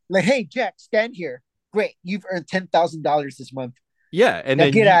 Yeah, Like, hey, Jack, stand here. Great, you've earned $10,000 this month. yeah,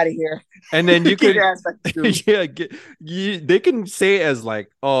 Now get out of here. and then you Get could, your ass back to school. yeah, they can say as like,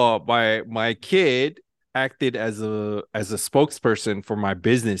 oh, my kid acted as a spokesperson for my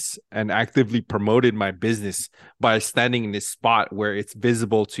business and actively promoted my business by standing in this spot where it's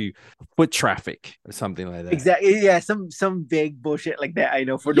visible to foot traffic or something like that. Exactly. Yeah, some big bullshit like that. I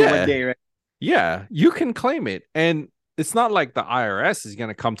know for the one Yeah, day, right? yeah, you can claim it, and it's not like the IRS is going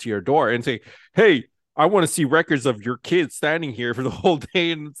to come to your door and say, "Hey, I want to see records of your kids standing here for the whole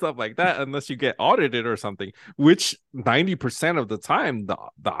day and stuff like that," unless you get audited or something, which 90% of the time, the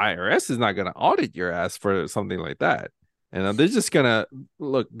IRS is not going to audit your ass for something like that. And they're just going to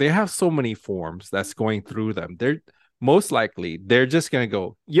look, they have so many forms that's going through them. They're just going to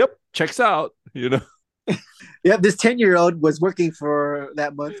go, yep, checks out, Yeah, this 10-year-old was working for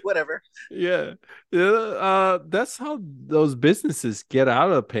that month, whatever. Yeah. Yeah. That's how those businesses get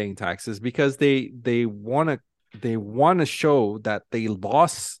out of paying taxes because they want to show that they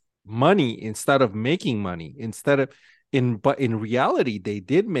lost money instead of making money but in reality they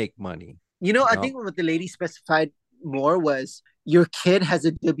did make money. I think what the lady specified more was your kid has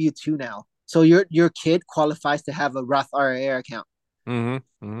a W-2 now. So your kid qualifies to have a Roth IRA account.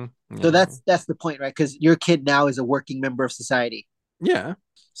 Mm-hmm, mm-hmm, So yeah. that's the point, right? Because your kid now is a working member of society. Yeah.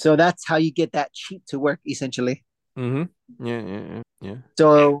 So that's how you get that cheap to work, essentially. Mm-hmm. Yeah, yeah, yeah.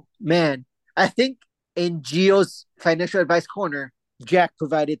 So, man, I think in Gio's financial advice corner, Jack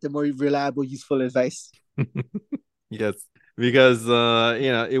provided the more reliable, useful advice. Yeah. Yes, because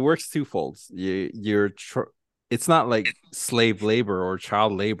it works twofold. It's not like slave labor or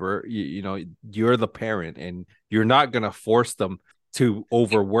child labor. You're the parent, and you're not gonna force them to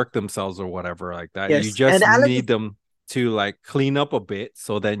overwork themselves or whatever like that. You Yes, and just I like to need them to like clean up a bit,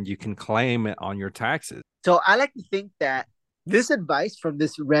 so then you can claim it on your taxes. I like to think that this advice from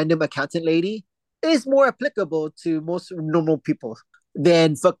this random accountant lady is more applicable to most normal people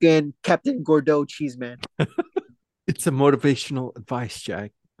than fucking Captain Gordeau Cheeseman. It's a motivational advice,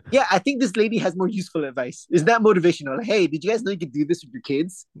 Jack. Yeah, I think this lady has more useful advice. Is that motivational? Like, hey, did you guys know you could do this with your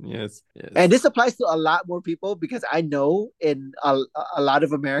kids? Yes, yes. And this applies to a lot more people because I know in a lot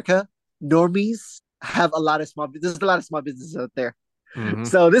of America, normies have a lot of small. There's a lot of small businesses out there. Mm-hmm.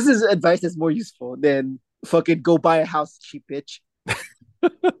 So this is advice that's more useful than fucking go buy a house, cheap bitch.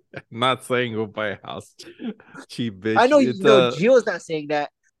 Not saying go buy a house, cheap I bitch. know It's Gio's not saying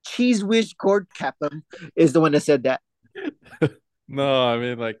that. Cheese Wish Cord Capum is the one that said that. no, I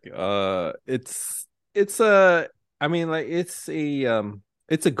mean like it's a I mean like it's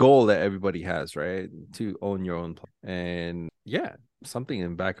a goal that everybody has, right? To own your own place. And yeah, something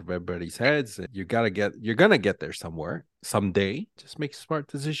in the back of everybody's heads. You're gonna get there somewhere someday. Just make smart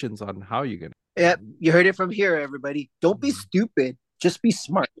decisions on how you're gonna. Yep, you heard it from here, everybody. Don't be stupid. Just be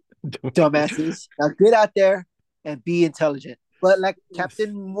smart, dumbasses. Now get out there and be intelligent. But like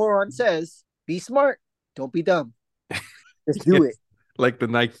Captain Moron says, be smart. Don't be dumb. Just do Yes, it. like the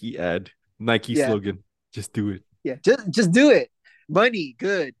Nike Yeah, slogan. Just do it. yeah. Just do it. Money,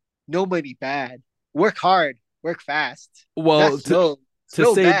 good. No money, bad. Work hard. Work fast. Not Well, slow. to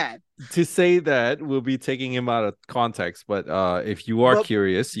Slow, say bad. to say that we'll be taking him out of context, but if you are Well,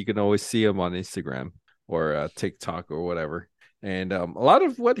 curious, you can always see him on Instagram or TikTok or whatever. And a lot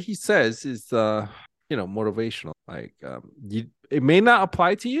of what he says is motivational. Like it may not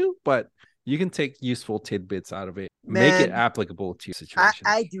apply to you, but You can take useful tidbits out of it, make it Man, applicable to your situation.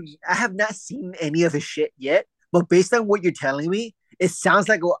 I have not seen any of the shit yet, but based on what you're telling me, it sounds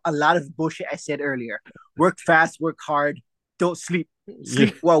like a lot of bullshit I said earlier. Work fast, work hard, don't sleep. Yeah,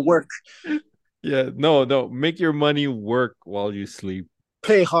 Sleep while work. yeah. No, no. Make your money work while you sleep.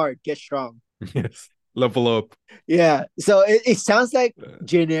 Play hard, get strong. Yes. Level up. Yeah. So it sounds like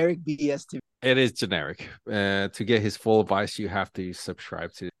generic BS to me. It is generic. To get his full advice, you have to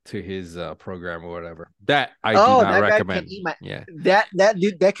subscribe to his program or whatever. That I do Oh, not that guy can recommend. eat my Yeah. that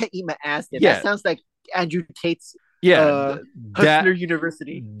dude that can eat my ass. Then. That Yeah. sounds like Andrew Tate's Yeah. Hustler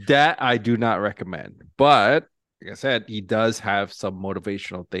University. That I do not recommend. But like I said, he does have some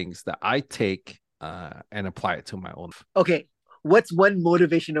motivational things that I take and apply it to my own. Okay. What's one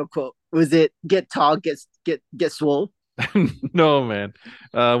motivational quote? Was it get tall, get swole? No, man.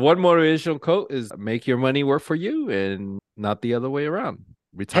 One motivational quote is make your money work for you and not the other way around.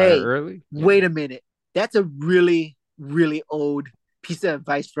 Retire Hey, early. wait a minute. That's a really, really old piece of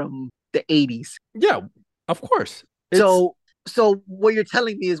advice from the 80s. Yeah, of course. So what you're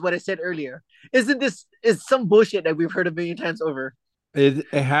telling me is what I said earlier. Isn't this is some bullshit that we've heard a million times over? It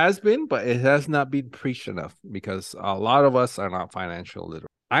has been, but it has not been preached enough because a lot of us are not financial literate.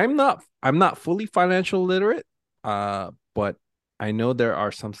 I'm not fully financial literate, but I know there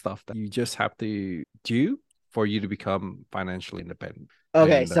are some stuff that you just have to do for you to become financially independent.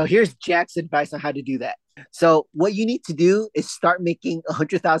 Okay, And so here's Jack's advice on how to do that. So what you need to do is start making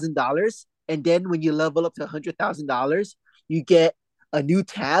 $100,000, and then when you level up to $100,000, you get a new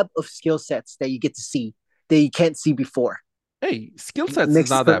tab of skill sets that you get to see that you can't see before. hey, skill It sets is makes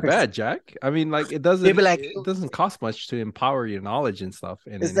not that perfect sense. bad, Jack. I mean, like They'd be like, it doesn't cost much to empower your knowledge and stuff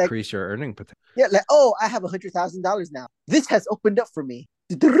and it's like, increase your earning potential. yeah, like, oh, I have $100,000 now. This has opened up for me.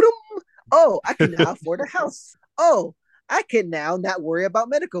 Oh, I can now afford a house. Oh, I can now not worry about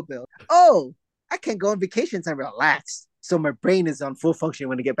medical bills. Oh, I can go on vacations and relax. So my brain is on full function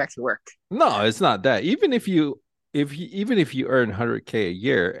when I get back to work. No, it's not that. Even if you earn 100K a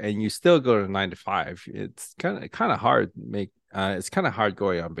year and you still go to 9 to 5, it's kind of hard make it's kind of hard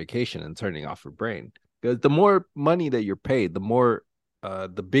going on vacation and turning off your brain because the more money that you're paid, the more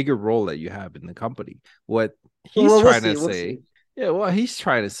the bigger role that you have in the company. What he's Well, trying to we'll say, see. yeah, what he's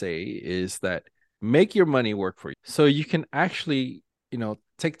trying to say is that make your money work for you so you can actually,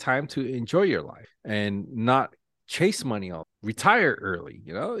 take time to enjoy your life and not chase money all retire early.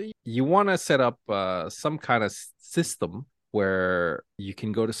 You want to set up some kind of system where you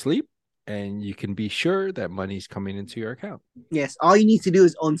can go to sleep and you can be sure that money's coming into your account. Yes, all you need to do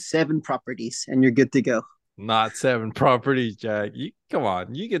is own 7 properties, and you're good to go. Not 7 properties, Jack. Come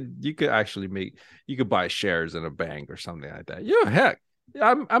on, you could actually you could buy shares in a bank or something like that. Yeah, heck,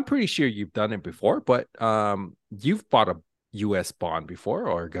 I'm pretty sure you've done it before, but you've bought a U.S. bond before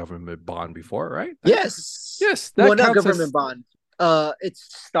or a government bond before, right? Yes. Yes, Well, that not counts government as. bond. It's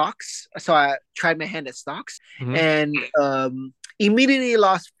stocks. So I tried my hand at stocks, Mhm. and immediately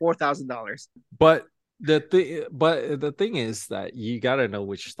lost $4,000. But the thing is that you gotta know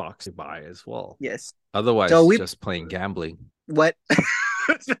which stocks to buy as well. Yes. So Otherwise, we just plain gambling. what?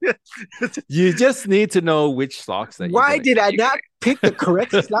 You just need to know which stocks that you're Why gonna. did I not pick the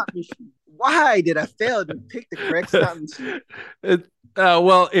correct slot machine? Why did I fail to pick the correct slot machine?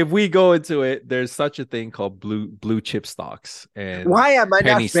 Well, if we go into it, there's such a thing called blue chip stocks and Why am I not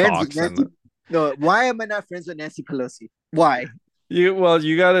penny friends with stocks, Nancy? and No, why am I not friends with Nancy Pelosi? Why? you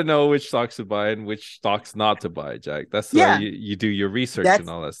got to know which stocks to buy and which stocks not to buy, Jack. That's why Yeah, you do your research and that's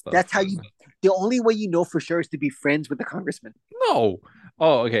all that stuff. that's how you. The only way you know for sure is to be friends with the congressman. No.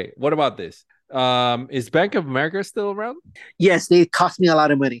 Oh, okay. What about this? Is Bank of America still around? Yes, they cost me a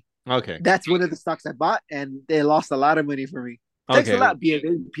lot of money. Okay. That's one of the stocks I bought, and they lost a lot of money for me. Thanks a Okay. lot, BA,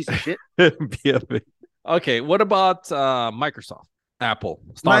 piece of shit. Okay. What about Microsoft, Apple,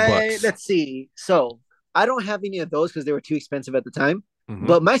 My Starbucks? let's see. So I don't have any of those because they were too expensive at the time. Mm-hmm.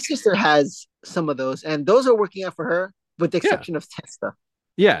 But my sister has some of those, and those are working out for her, with the Yeah. exception of Tesla.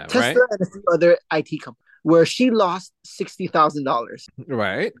 Yeah. Tesla Right. and a few other IT companies, where she lost $60,000.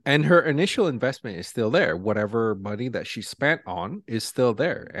 Right. And her initial investment is still there. Whatever money that she spent on is still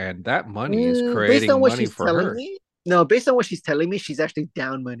there. And that money is Based on creating what money she's for telling her. me, no, based on what she's telling me, she's actually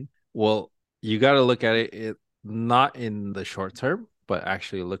down money. Well, you got to look at it not in the short term, but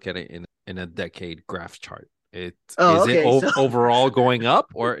actually look at it in a decade graph chart. Is Oh, it okay. So, overall going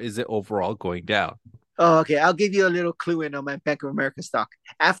up or is it overall going down? oh, okay. I'll give you a little clue in on my Bank of America stock.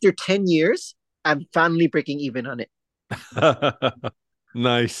 After 10 years, I'm finally breaking even on it.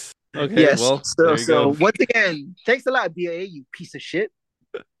 Nice. Okay, Yes. well, So, there you so go. once again, thanks a lot, BAA, you piece of shit.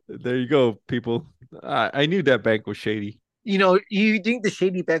 There you go, people. I knew that bank was shady. You think the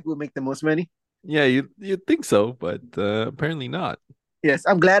shady bank will make the most money? Yeah, you'd think so, but apparently not. Yes,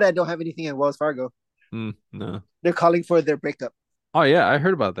 I'm glad I don't have anything at Wells Fargo. No. They're calling for their breakup. Oh yeah, I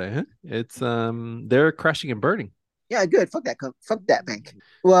heard about that. Huh? It's they're crashing and burning. Yeah, good. Fuck that bank.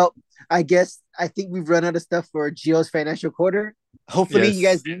 Well, I think we've run out of stuff for Gio's financial quarter. Hopefully, you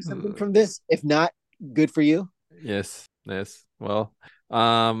guys Yes. learned something from this. If not, good for you. Yes. Well,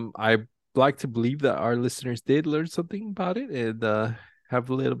 I like to believe that our listeners did learn something about it and have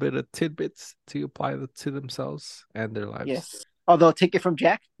a little bit of tidbits to apply to themselves and their lives. Yes. Although, take it from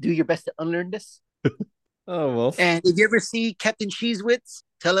Jack. Do your best to unlearn this. Oh well. And if you ever see Captain Cheesewitz,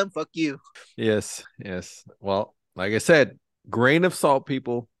 tell him fuck you. Yes. Well, like I said, grain of salt,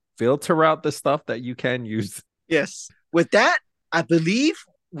 people. Filter out the stuff that you can use. Yes. With that, I believe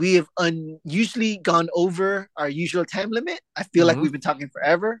we have unusually gone over our usual time limit. I feel like we've been talking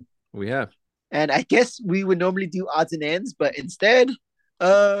forever. We have. And I guess we would normally do odds and ends, but instead,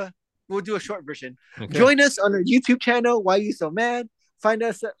 we'll do a short version. Okay. Join us on our YouTube channel, Why You So Mad. Find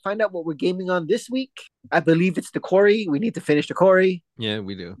out what we're gaming on this week. I believe it's the Quarry. We need to finish the Quarry. Yeah,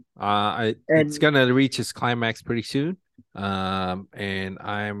 we do. It's gonna reach its climax pretty soon. And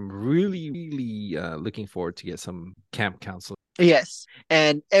I'm really looking forward to get some camp counseling. Yes,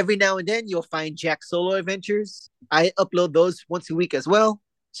 and every now and then you'll find Jack solo adventures. I upload those once a week as well.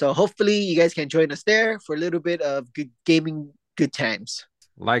 So hopefully you guys can join us there for a little bit of good gaming, good times.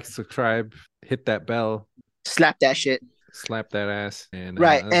 Like, subscribe, hit that bell, slap that shit, slap that ass, and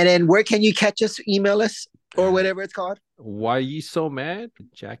right. And then where can you catch us? Email us or whatever it's called. Why You So Mad?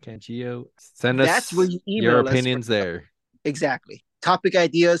 Jack and Gio. Send us. That's where you email your opinions there. Exactly. Topic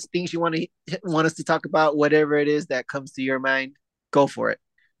ideas, things you want us to talk about, whatever it is that comes to your mind, go for it.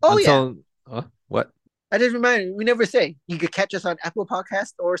 Oh, what? I just reminded, we never say you could catch us on Apple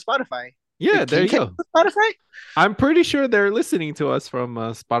Podcast or Spotify. Yeah, there you go. Spotify? I'm pretty sure they're listening to us from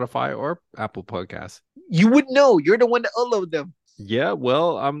Spotify or Apple Podcasts. You would know. You're the one to upload them. Yeah,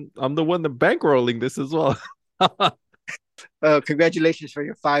 well, I'm the one that bankrolling this as well. Congratulations for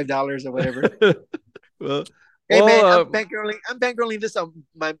your $5 or whatever. Well, hey man, I'm bankrolling this on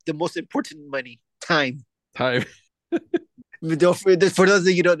the most important money, time. Time. For those of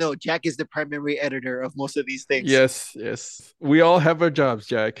you who don't know, Jack is the primary editor of most of these things. Yes. We all have our jobs,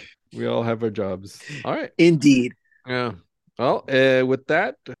 Jack. We all have our jobs. All right. Indeed. Yeah. Well, with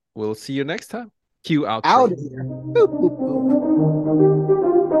that, we'll see you next time. Cue outro. Out of here. Boop, boop,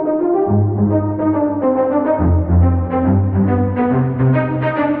 boop.